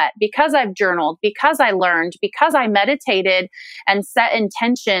sweat, because I've journaled, because I learned, because I meditated and set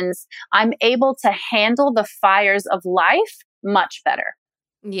intentions. I'm able to handle the fires of life much better.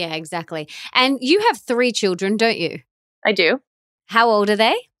 Yeah, exactly. And you have 3 children, don't you? I do. How old are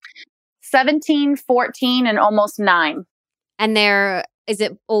they? 17, 14, and almost 9. And is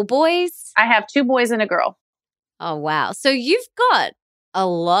it all boys? I have 2 boys and a girl. Oh, wow. So you've got a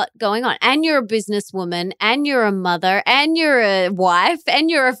lot going on, and you're a businesswoman, and you're a mother, and you're a wife, and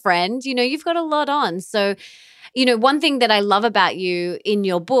you're a friend. You've got a lot on. So, one thing that I love about you in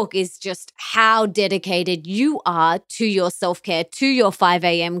your book is just how dedicated you are to your self-care, to your 5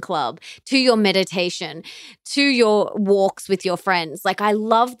 a.m. club, to your meditation, to your walks with your friends. Like, I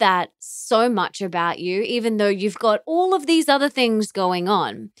love that so much about you, even though you've got all of these other things going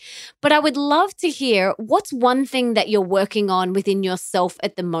on. But I would love to hear, what's one thing that you're working on within yourself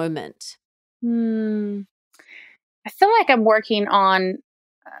at the moment? I feel like I'm working on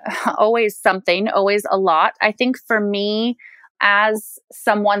always something, always a lot. I think for me, as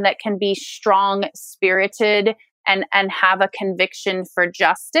someone that can be strong-spirited and have a conviction for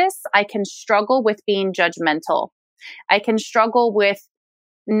justice, I can struggle with being judgmental. I can struggle with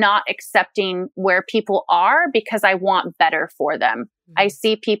not accepting where people are because I want better for them. I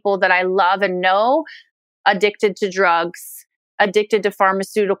see people that I love and know addicted to drugs, addicted to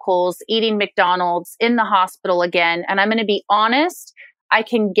pharmaceuticals, eating McDonald's, in the hospital again. And I'm going to be honest, I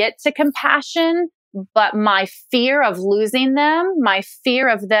can get to compassion, but my fear of losing them, my fear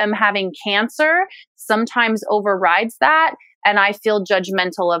of them having cancer sometimes overrides that. And I feel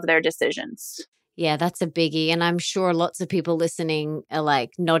judgmental of their decisions. Yeah, that's a biggie. And I'm sure lots of people listening are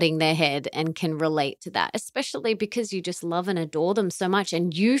like nodding their head and can relate to that, especially because you just love and adore them so much.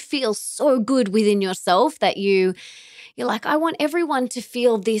 And you feel so good within yourself that you're like, I want everyone to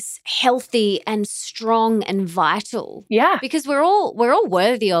feel this healthy and strong and vital. Yeah. Because we're all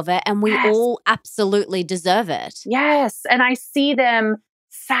worthy of it, and we Yes. all absolutely deserve it. Yes. And I see them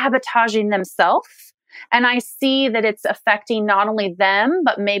sabotaging themselves. And I see that it's affecting not only them,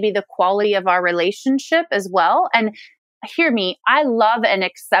 but maybe the quality of our relationship as well. And hear me, I love and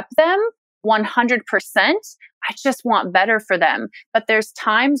accept them 100%. I just want better for them. But there's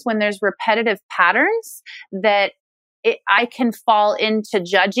times when there's repetitive patterns that I can fall into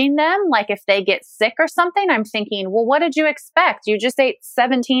judging them. Like if they get sick or something, I'm thinking, well, what did you expect? You just ate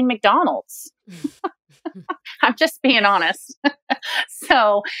 17 McDonald's. I'm just being honest.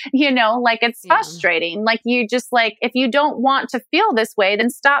 So, like it's frustrating. Like you just like, if you don't want to feel this way,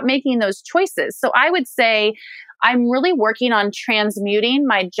 then stop making those choices. So I would say I'm really working on transmuting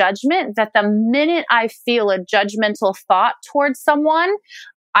my judgment, that the minute I feel a judgmental thought towards someone,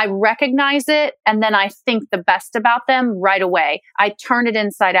 I recognize it, and then I think the best about them right away. I turn it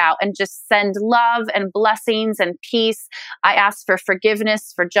inside out and just send love and blessings and peace. I ask for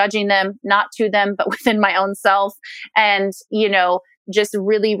forgiveness for judging them, not to them, but within my own self. And, just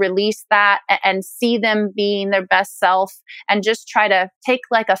really release that and see them being their best self, and just try to take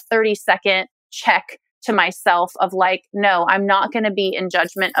like a 30-second check to myself of like, no, I'm not going to be in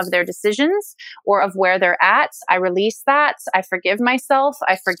judgment of their decisions or of where they're at. I release that. I forgive myself.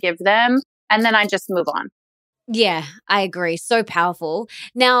 I forgive them. And then I just move on. Yeah, I agree. So powerful.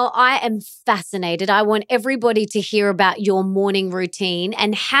 Now, I am fascinated. I want everybody to hear about your morning routine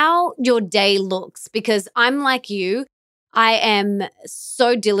and how your day looks, because I'm like you. I am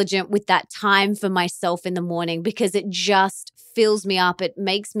so diligent with that time for myself in the morning because it just fills me up. It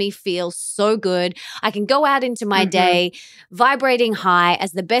makes me feel so good. I can go out into my day vibrating high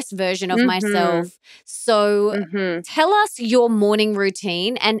as the best version of myself. So tell us your morning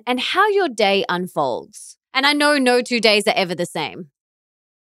routine and how your day unfolds. And I know no 2 days are ever the same.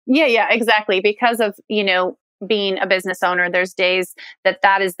 Yeah, exactly. Because of, being a business owner, there's days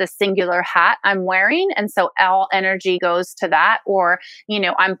that is the singular hat I'm wearing. And so all energy goes to that. Or,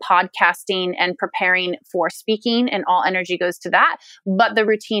 I'm podcasting and preparing for speaking, and all energy goes to that. But the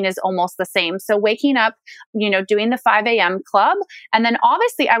routine is almost the same. So waking up, doing the 5 a.m. club. And then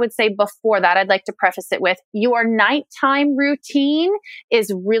obviously I would say before that, I'd like to preface it with your nighttime routine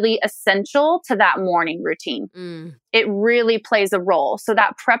is really essential to that morning routine. It really plays a role. So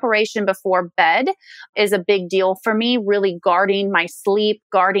that preparation before bed is a big deal for me, really guarding my sleep,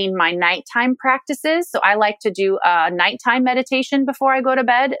 guarding my nighttime practices. So I like to do a nighttime meditation before I go to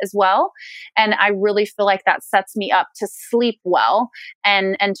bed as well. And I really feel like that sets me up to sleep well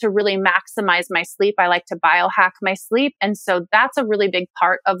and to really maximize my sleep. I like to biohack my sleep. And so that's a really big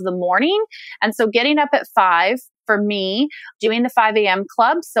part of the morning. And so getting up at 5, for me, doing the 5 a.m.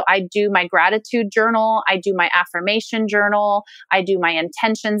 club. So I do my gratitude journal. I do my affirmation journal. I do my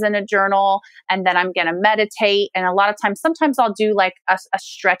intentions in a journal. And then I'm going to meditate. And a lot of times, sometimes I'll do like a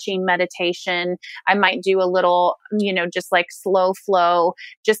stretching meditation. I might do a little, just like slow flow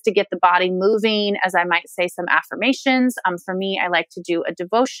just to get the body moving, as I might say some affirmations. For me, I like to do a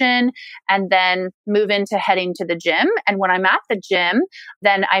devotion and then move into heading to the gym. And when I'm at the gym,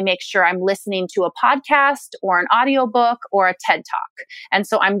 then I make sure I'm listening to a podcast or an audiobook or a TED Talk. And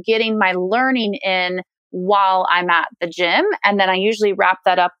so I'm getting my learning in while I'm at the gym. And then I usually wrap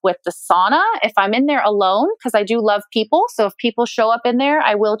that up with the sauna if I'm in there alone, because I do love people. So if people show up in there,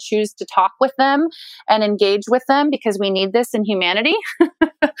 I will choose to talk with them and engage with them, because we need this in humanity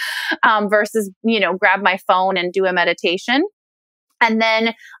versus, grab my phone and do a meditation. And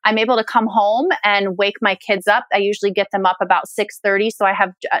then I'm able to come home and wake my kids up. I usually get them up about 6:30. So I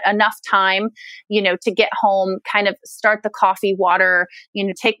have enough time, to get home, kind of start the coffee, water,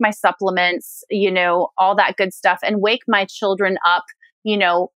 take my supplements, all that good stuff, and wake my children up,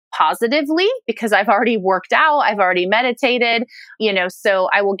 positively because I've already worked out, I've already meditated, so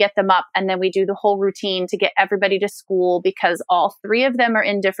I will get them up and then we do the whole routine to get everybody to school because all three of them are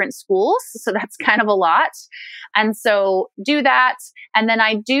in different schools. So that's kind of a lot. And so do that. And then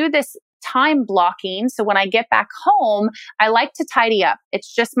I do this time blocking. So when I get back home, I like to tidy up.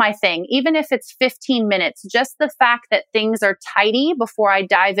 It's just my thing. Even if it's 15 minutes, just the fact that things are tidy before I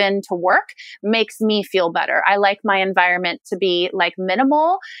dive into work makes me feel better. I like my environment to be like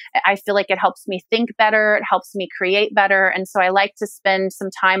minimal. I feel like it helps me think better. It helps me create better. And so I like to spend some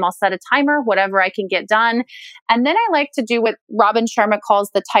time. I'll set a timer, whatever I can get done. And then I like to do what Robin Sharma calls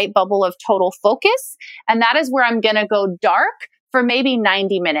the tight bubble of total focus. And that is where I'm going to go dark for maybe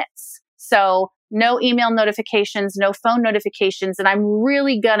 90 minutes. So no email notifications, no phone notifications, and I'm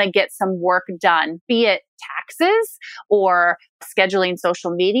really going to get some work done, be it taxes or scheduling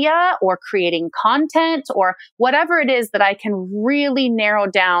social media or creating content or whatever it is that I can really narrow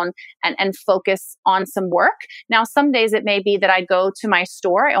down and focus on some work. Now, some days it may be that I go to my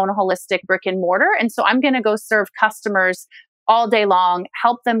store. I own a holistic brick and mortar. And so I'm going to go serve customers all day long,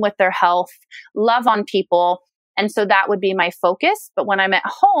 help them with their health, love on people. And so that would be my focus. But when I'm at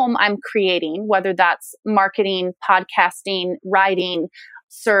home, I'm creating, whether that's marketing, podcasting, writing,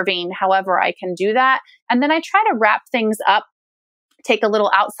 serving, however I can do that. And then I try to wrap things up, take a little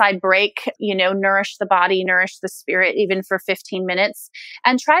outside break, nourish the body, nourish the spirit, even for 15 minutes,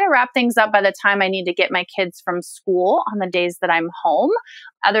 and try to wrap things up by the time I need to get my kids from school on the days that I'm home.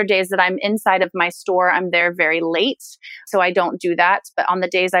 Other days that I'm inside of my store, I'm there very late. So I don't do that. But on the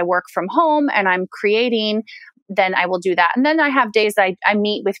days I work from home and I'm creating, then I will do that. And then I have days I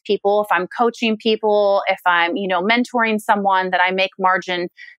meet with people. If I'm coaching people, if I'm, mentoring someone, that I make margin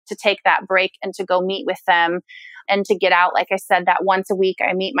to take that break and to go meet with them and to get out. Like I said, that once a week,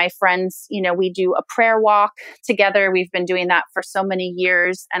 I meet my friends. We do a prayer walk together. We've been doing that for so many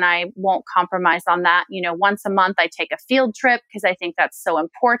years and I won't compromise on that. Once a month, I take a field trip because I think that's so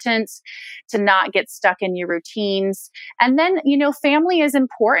important to not get stuck in your routines. And then, family is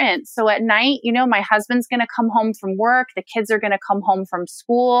important. So at night, my husband's going to come home from work. The kids are going to come home from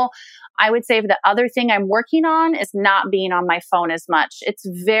school. I would say the other thing I'm working on is not being on my phone as much. It's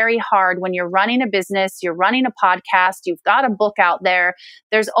very hard when you're running a business, you're running a podcast, you've got a book out there.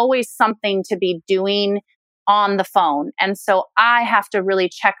 There's always something to be doing on the phone. And so I have to really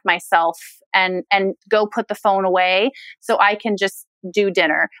check myself and go put the phone away so I can just do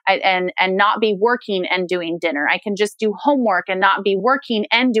dinner and not be working and doing dinner. I can just do homework and not be working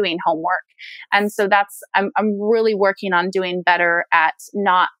and doing homework. And so I'm really working on doing better at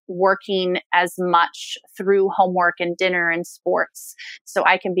not working as much through homework and dinner and sports so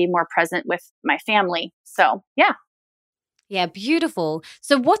I can be more present with my family. So, yeah. Yeah, beautiful.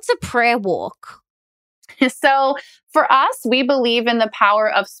 So what's a prayer walk? So for us, we believe in the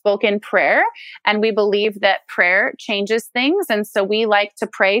power of spoken prayer, and we believe that prayer changes things. And so we like to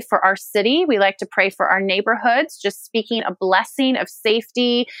pray for our city. We like to pray for our neighborhoods, just speaking a blessing of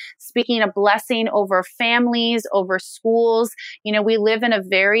safety, speaking a blessing over families, over schools. We live in a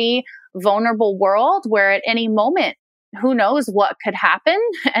very vulnerable world where at any moment, who knows what could happen.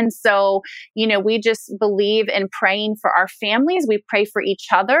 And so, we just believe in praying for our families. We pray for each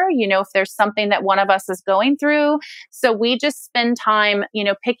other, if there's something that one of us is going through. So we just spend time,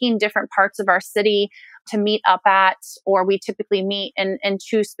 picking different parts of our city to meet up at, or we typically meet in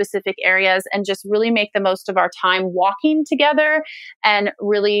two specific areas and just really make the most of our time walking together and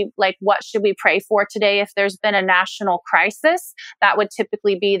really like, what should we pray for today? If there's been a national crisis, that would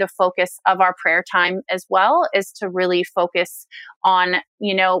typically be the focus of our prayer time as well, is to really focus on,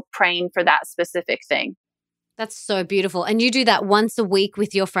 praying for that specific thing. That's so beautiful. And you do that once a week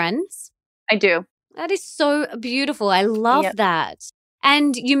with your friends? I do. That is so beautiful. I love that.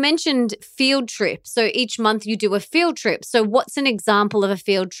 And you mentioned field trips. So each month you do a field trip. So what's an example of a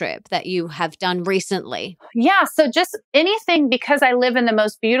field trip that you have done recently? Yeah. So just anything, because I live in the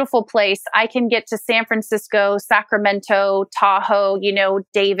most beautiful place, I can get to San Francisco, Sacramento, Tahoe,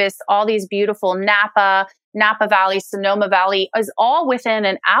 Davis, all these beautiful Napa Valley, Sonoma Valley is all within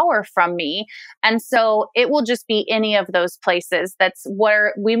an hour from me. And so it will just be any of those places. That's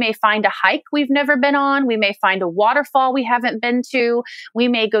where we may find a hike we've never been on. We may find a waterfall we haven't been to. We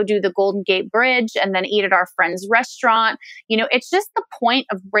may go do the Golden Gate Bridge and then eat at our friend's restaurant. It's just the point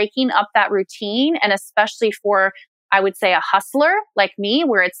of breaking up that routine. And especially for, I would say, a hustler like me,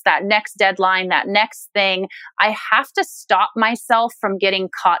 where it's that next deadline, that next thing, I have to stop myself from getting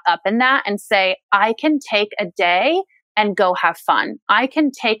caught up in that and say, I can take a day and go have fun. I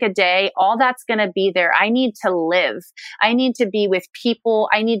can take a day, all that's going to be there. I need to live. I need to be with people.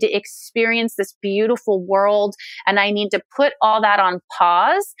 I need to experience this beautiful world. And I need to put all that on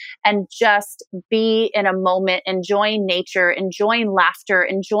pause and just be in a moment, enjoying nature, enjoying laughter,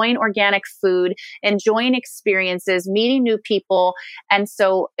 enjoying organic food, enjoying experiences, meeting new people. And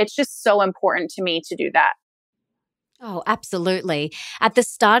so it's just so important to me to do that. Oh, absolutely. At the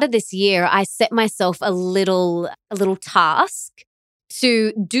start of this year, I set myself a little task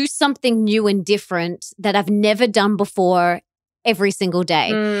to do something new and different that I've never done before every single day.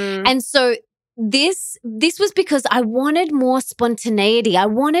 And so this was because I wanted more spontaneity. I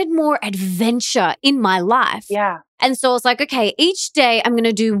wanted more adventure in my life. Yeah. And so I was like, okay, each day I'm going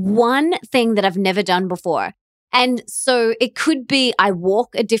to do one thing that I've never done before. And so it could be I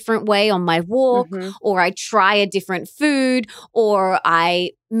walk a different way on my walk, or I try a different food, or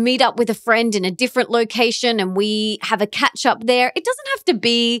I meet up with a friend in a different location and we have a catch up there. It doesn't have to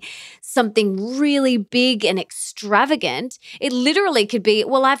be something really big and extravagant. It literally could be,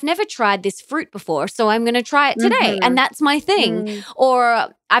 well, I've never tried this fruit before, so I'm going to try it today. And that's my thing. Or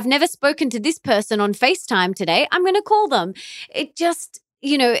I've never spoken to this person on FaceTime today. I'm going to call them. It just,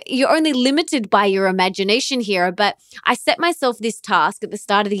 you're only limited by your imagination here, but I set myself this task at the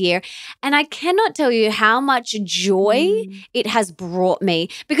start of the year, and I cannot tell you how much joy it has brought me,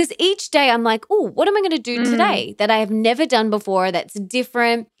 because each day I'm like, oh, what am I going to do today that I have never done before that's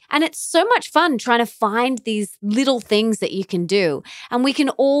different? And it's so much fun trying to find these little things that you can do, and we can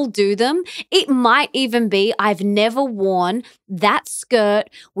all do them. It might even be I've never worn that skirt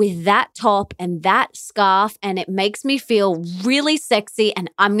with that top and that scarf, and it makes me feel really sexy, and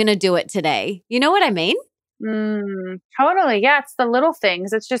I'm going to do it today. You know what I mean? Totally. Yeah. It's the little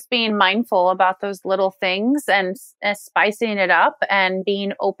things. It's just being mindful about those little things and spicing it up and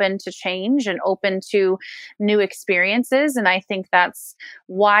being open to change and open to new experiences. And I think that's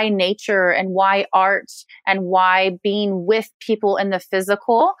why nature and why art and why being with people in the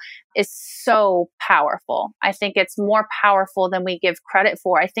physical is so powerful. I think it's more powerful than we give credit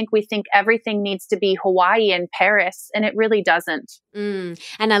for. I think we think everything needs to be Hawaii and Paris, and it really doesn't. And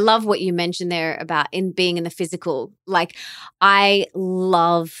I love what you mentioned there about being in the physical. Like, I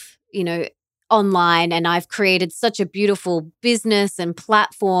love, online, and I've created such a beautiful business and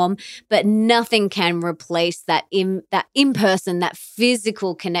platform, but nothing can replace that in-person, that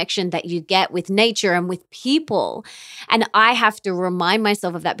physical connection that you get with nature and with people. And I have to remind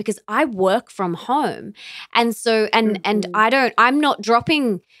myself of that because I work from home. And so, and I'm not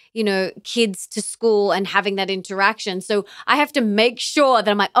dropping, kids to school and having that interaction. So I have to make sure that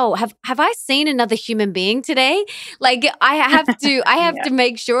I'm like, oh, have I seen another human being today? Like, I have to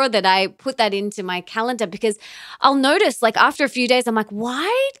make sure that I put that into my calendar, because I'll notice, like, after a few days, I'm like,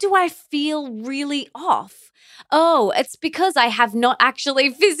 why do I feel really off? Oh, it's because I have not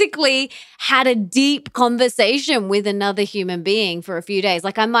actually physically had a deep conversation with another human being for a few days.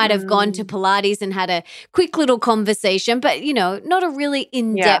 Like, I might have gone to Pilates and had a quick little conversation, but, not a really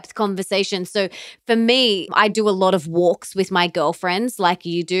in-depth conversation. So for me, I do a lot of walks with my girlfriends like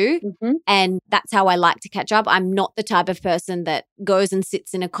you do. And that's how I like to catch up. I'm not the type of person that goes and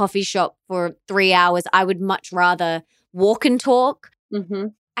sits in a coffee shop for 3 hours. I would much rather walk and talk.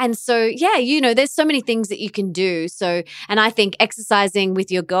 And so, there's so many things that you can do. So, and I think exercising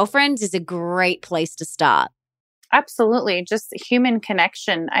with your girlfriends is a great place to start. Absolutely. Just human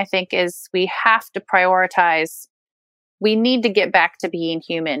connection, I think, is we have to prioritize. We need to get back to being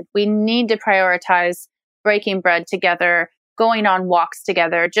human. We need to prioritize breaking bread together, going on walks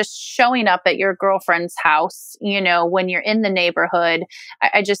together, just showing up at your girlfriend's house, when you're in the neighborhood.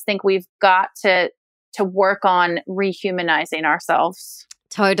 I just think we've got to work on rehumanizing ourselves.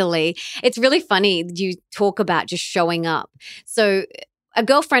 Totally. It's really funny you talk about just showing up. So a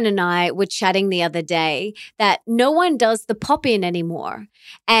girlfriend and I were chatting the other day that no one does the pop-in anymore.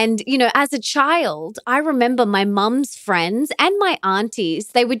 And, as a child, I remember my mum's friends and my aunties,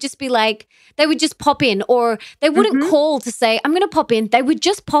 they would just be like, they would just pop in, or they wouldn't call to say, I'm going to pop in. They would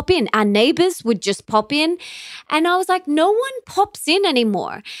just pop in. Our neighbors would just pop in. And I was like, no one pops in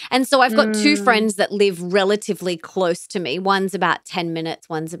anymore. And so I've got two friends that live relatively close to me. One's about 10 minutes,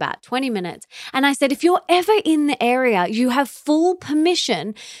 one's about 20 minutes. And I said, if you're ever in the area, you have full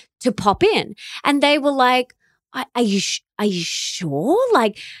permission to pop in. And they were like, are you sure?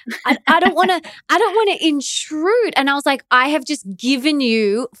 Like, I don't want to intrude. And I was like, I have just given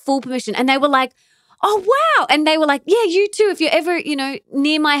you full permission. And they were like, oh, wow. And they were like, yeah, you too. If you're ever,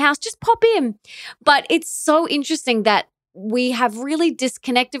 near my house, just pop in. But it's so interesting that we have really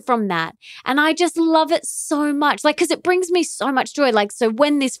disconnected from that. And I just love it so much. Like, because it brings me so much joy. Like, so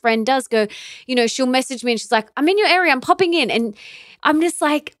when this friend does go, she'll message me and she's like, I'm in your area, I'm popping in. And I'm just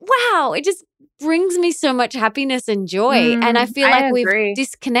like, wow, it just brings me so much happiness and joy. And I feel like we've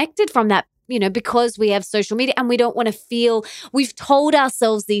disconnected from that, because we have social media and we don't want to feel, we've told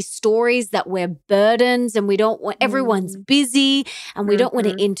ourselves these stories that we're burdens and we don't want, everyone's busy and we don't want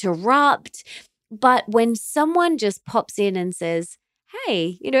to interrupt. But when someone just pops in and says,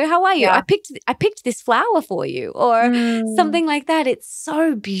 hey, how are you? I picked this flower for you, or something like that. It's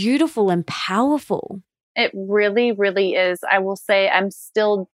so beautiful and powerful. It really, really is. I will say I'm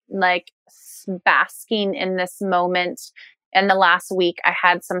still like basking in this moment. In the last week, I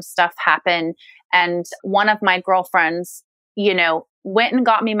had some stuff happen, and one of my girlfriends, went and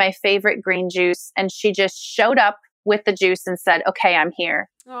got me my favorite green juice, and she just showed up with the juice and said, okay, I'm here.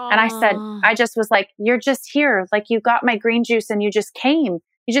 Aww. And I just was like, you're just here. Like, you got my green juice and you just came.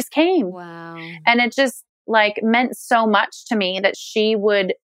 You just came. Wow. And it just like meant so much to me that she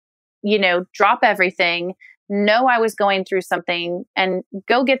would, drop everything, know I was going through something, and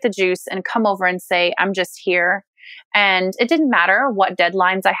go get the juice and come over and say, I'm just here. And it didn't matter what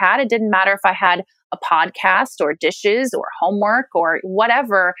deadlines I had. It didn't matter if I had a podcast or dishes or homework or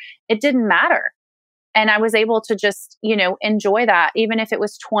whatever. It didn't matter. And I was able to just, enjoy that, even if it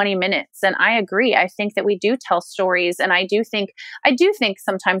was 20 minutes. And I agree. I think that we do tell stories. And I do think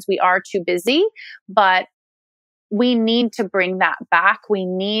sometimes we are too busy, but we need to bring that back. We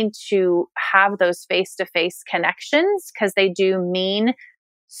need to have those face-to-face connections because they do mean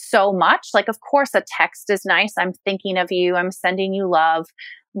so much. Like, of course, a text is nice. I'm thinking of you. I'm sending you love.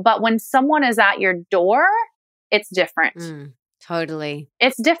 But when someone is at your door, it's different. Totally.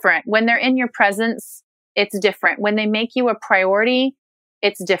 It's different. When they're in your presence, it's different. When they make you a priority,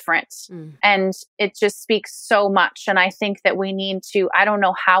 it's different. And it just speaks so much. And I think that we need to, I don't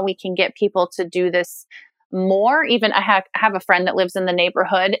know how we can get people to do this more. Even I have a friend that lives in the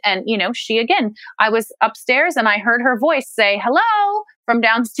neighborhood, and I was upstairs and I heard her voice say hello from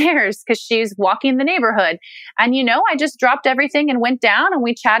downstairs because she's walking the neighborhood. And I just dropped everything and went down and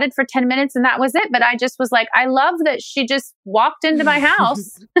we chatted for 10 minutes and that was it. But I just was like, I love that she just walked into my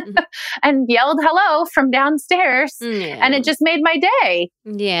house and yelled hello from downstairs. And it just made my day.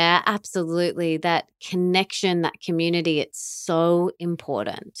 Yeah, absolutely. That connection, that community, it's so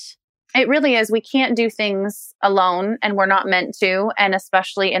important. It really is. We can't do things alone, and we're not meant to. And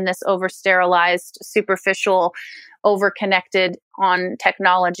especially in this over-sterilized, superficial, over-connected on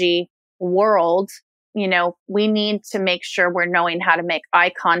technology world, we need to make sure we're knowing how to make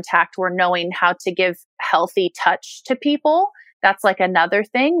eye contact. We're knowing how to give healthy touch to people. That's like another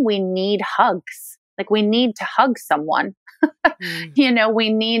thing. We need hugs. Like, we need to hug someone.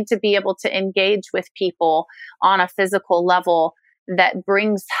 We need to be able to engage with people on a physical level that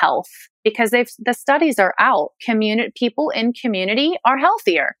brings health, because the studies are out. People in community are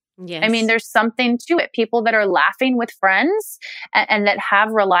healthier. Yes. I mean, there's something to it. People that are laughing with friends and that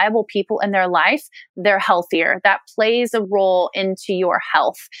have reliable people in their life, they're healthier. That plays a role into your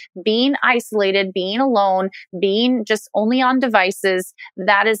health. Being isolated, being alone, being just only on devices,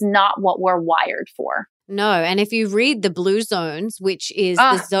 that is not what we're wired for. No. And if you read the blue zones, which is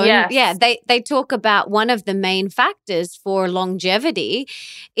the zone, they talk about one of the main factors for longevity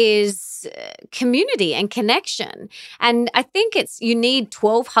is community and connection. And I think you need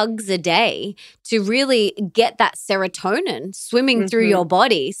 12 hugs a day to really get that serotonin swimming through your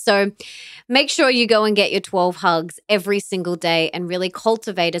body. So make sure you go and get your 12 hugs every single day and really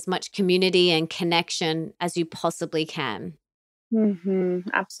cultivate as much community and connection as you possibly can.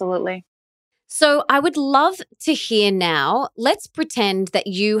 Absolutely. So I would love to hear now, let's pretend that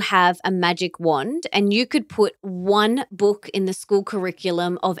you have a magic wand and you could put one book in the school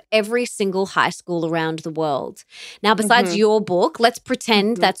curriculum of every single high school around the world. Now, besides your book, let's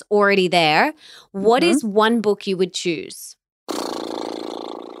pretend that's already there. What is one book you would choose?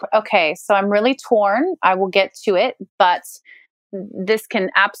 Okay, so I'm really torn. I will get to it, but this can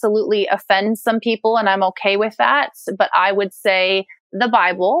absolutely offend some people, and I'm okay with that. But I would say the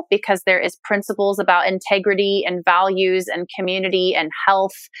Bible, because there is principles about integrity and values and community and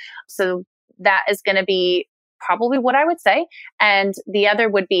health. So that is going to be probably what I would say. And the other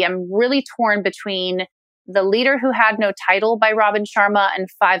would be, I'm really torn between The Leader Who Had No Title by Robin Sharma and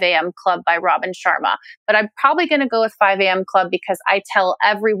 5 a.m. Club by Robin Sharma. But I'm probably going to go with 5 a.m. Club because I tell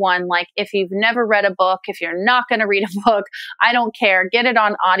everyone, like, if you've never read a book, if you're not going to read a book, I don't care. Get it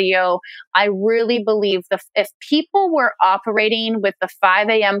on audio. I really believe if people were operating with the 5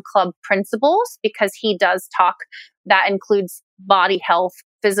 a.m. Club principles, because he does talk, that includes body health,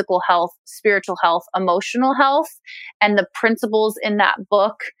 physical health, spiritual health, emotional health. And the principles in that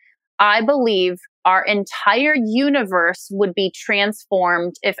book, I believe our entire universe would be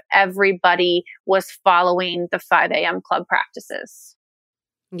transformed if everybody was following the 5 a.m. club practices.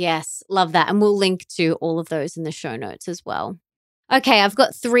 Yes, love that. And we'll link to all of those in the show notes as well. Okay, I've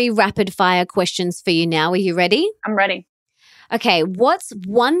got 3 rapid fire questions for you now. Are you ready? I'm ready. Okay, what's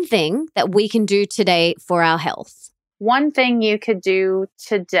one thing that we can do today for our health? One thing you could do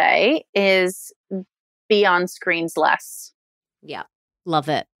today is be on screens less. Yeah, love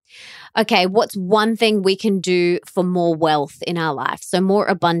it. Okay, what's one thing we can do for more wealth in our life? So more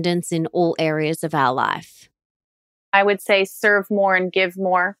abundance in all areas of our life. I would say serve more and give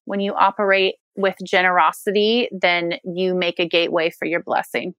more. When you operate with generosity, then you make a gateway for your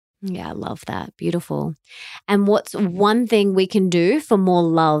blessing. Yeah, I love that. Beautiful. And what's one thing we can do for more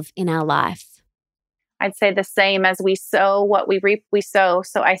love in our life? I'd say the same. As we sow what we reap, we sow.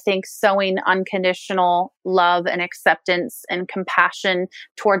 So I think sowing unconditional love and acceptance and compassion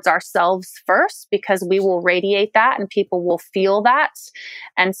towards ourselves first, because we will radiate that and people will feel that.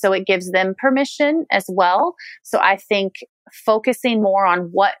 And so it gives them permission as well. So I think focusing more on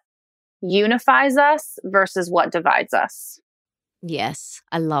what unifies us versus what divides us. Yes,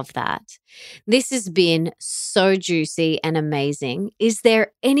 I love that. This has been so juicy and amazing. Is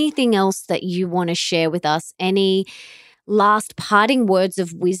there anything else that you want to share with us? Any last parting words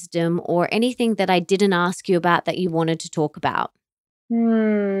of wisdom or anything that I didn't ask you about that you wanted to talk about?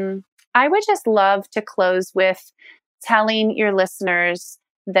 I would just love to close with telling your listeners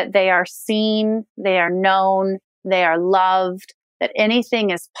that they are seen, they are known, they are loved, that anything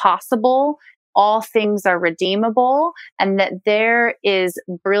is possible. All things are redeemable, and that there is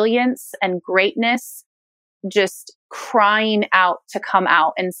brilliance and greatness just crying out to come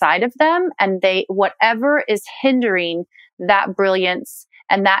out inside of them. And whatever is hindering that brilliance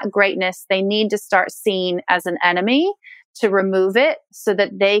and that greatness, they need to start seeing as an enemy to remove it so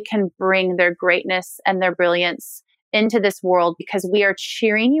that they can bring their greatness and their brilliance into this world, because we are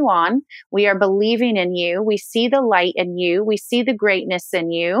cheering you on. We are believing in you. We see the light in you. We see the greatness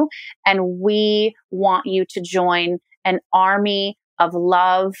in you. And we want you to join an army of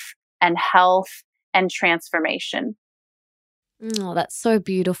love and health and transformation. Oh, that's so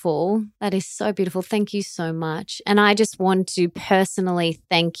beautiful. That is so beautiful. Thank you so much. And I just want to personally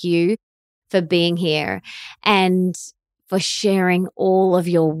thank you for being here and for sharing all of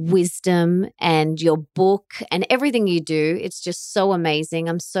your wisdom and your book and everything you do. It's just so amazing.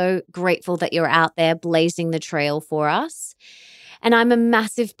 I'm so grateful that you're out there blazing the trail for us. And I'm a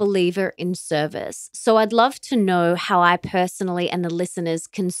massive believer in service. So I'd love to know how I personally and the listeners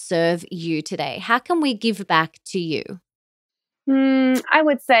can serve you today. How can we give back to you? I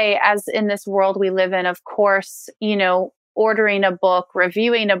would say, as in this world we live in, of course, ordering a book,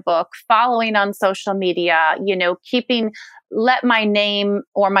 reviewing a book, following on social media, let my name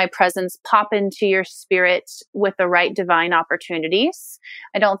or my presence pop into your spirit with the right divine opportunities.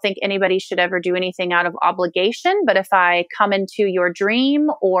 I don't think anybody should ever do anything out of obligation, but if I come into your dream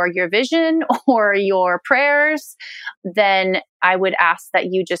or your vision or your prayers, then I would ask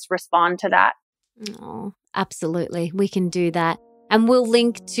that you just respond to that. Oh, absolutely. We can do that. And we'll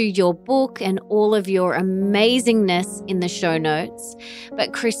link to your book and all of your amazingness in the show notes.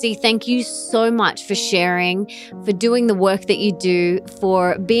 But Chrissy, thank you so much for sharing, for doing the work that you do,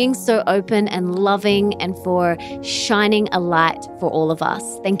 for being so open and loving, and for shining a light for all of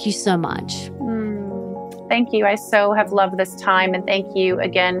us. Thank you so much. Thank you. I so have loved this time. And thank you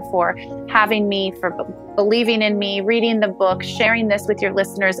again for having me, for believing in me, reading the book, sharing this with your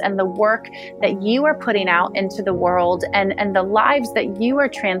listeners, and the work that you are putting out into the world, and the lives that you are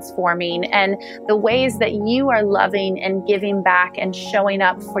transforming, and the ways that you are loving and giving back and showing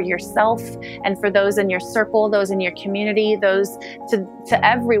up for yourself and for those in your circle, those in your community, those to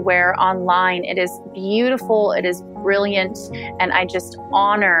everywhere online. It is beautiful. It is brilliant. And I just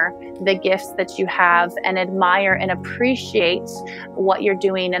honor the gifts that you have and admire and appreciate what you're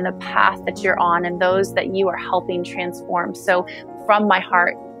doing and the path that you're on and those that you are helping transform. So from my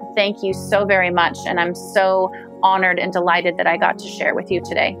heart, thank you so very much. And I'm so honored and delighted that I got to share with you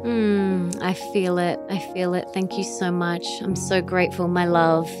today. I feel it. I feel it. Thank you so much. I'm so grateful, my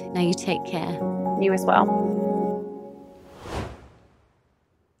love. Now you take care. You as well.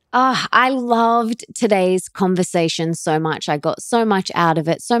 I loved today's conversation so much. I got so much out of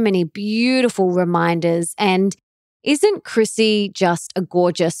it, so many beautiful reminders. And isn't Chrissy just a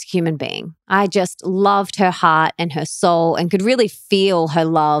gorgeous human being? I just loved her heart and her soul and could really feel her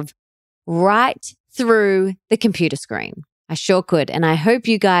love right through the computer screen. I sure could. And I hope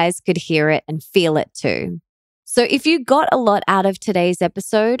you guys could hear it and feel it too. So if you got a lot out of today's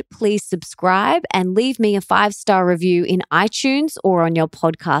episode, please subscribe and leave me a 5-star review in iTunes or on your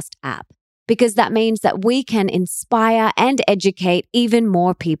podcast app, because that means that we can inspire and educate even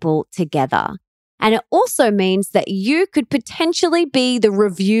more people together. And it also means that you could potentially be the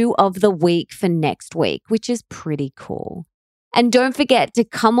review of the week for next week, which is pretty cool. And don't forget to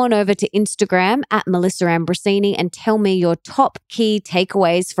come on over to Instagram at Melissa Ambrosini and tell me your top key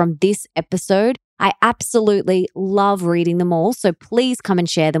takeaways from this episode. I absolutely love reading them all, so please come and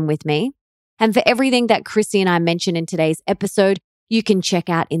share them with me. And for everything that Chrissy and I mentioned in today's episode, you can check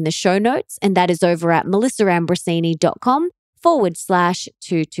out in the show notes, and that is over at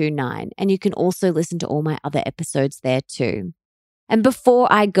melissaambrosini.com/229. And you can also listen to all my other episodes there too. And before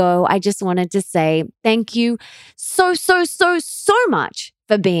I go, I just wanted to say thank you so much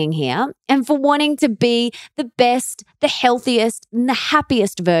for being here and for wanting to be the best, the healthiest, and the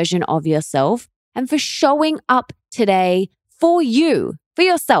happiest version of yourself, and for showing up today for you, for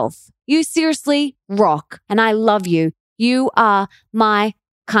yourself. You seriously rock, and I love you. You are my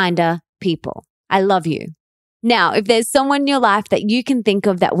kinda people. I love you. Now, if there's someone in your life that you can think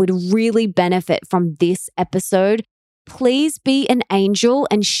of that would really benefit from this episode, please be an angel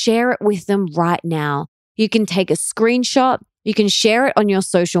and share it with them right now. You can take a screenshot. You can share it on your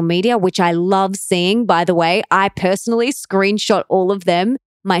social media, which I love seeing, by the way. I personally screenshot all of them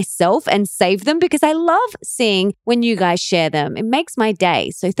myself and save them because I love seeing when you guys share them. It makes my day.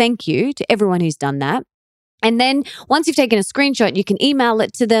 So thank you to everyone who's done that. And then once you've taken a screenshot, you can email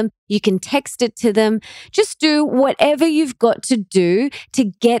it to them. You can text it to them. Just do whatever you've got to do to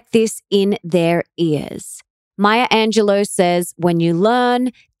get this in their ears. Maya Angelou says, when you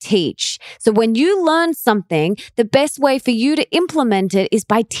learn, teach. So when you learn something, the best way for you to implement it is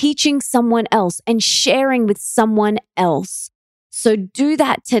by teaching someone else and sharing with someone else. So do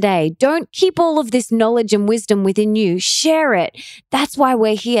that today. Don't keep all of this knowledge and wisdom within you. Share it. That's why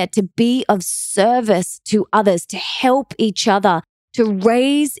we're here, to be of service to others, to help each other, to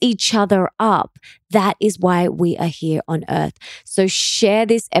raise each other up. That is why we are here on earth. So share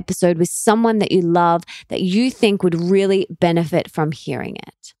this episode with someone that you love, that you think would really benefit from hearing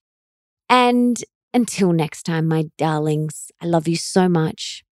it. And until next time, my darlings, I love you so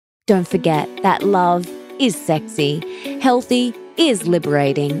much. Don't forget that love is sexy, healthy is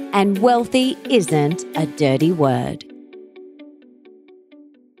liberating, and wealthy isn't a dirty word.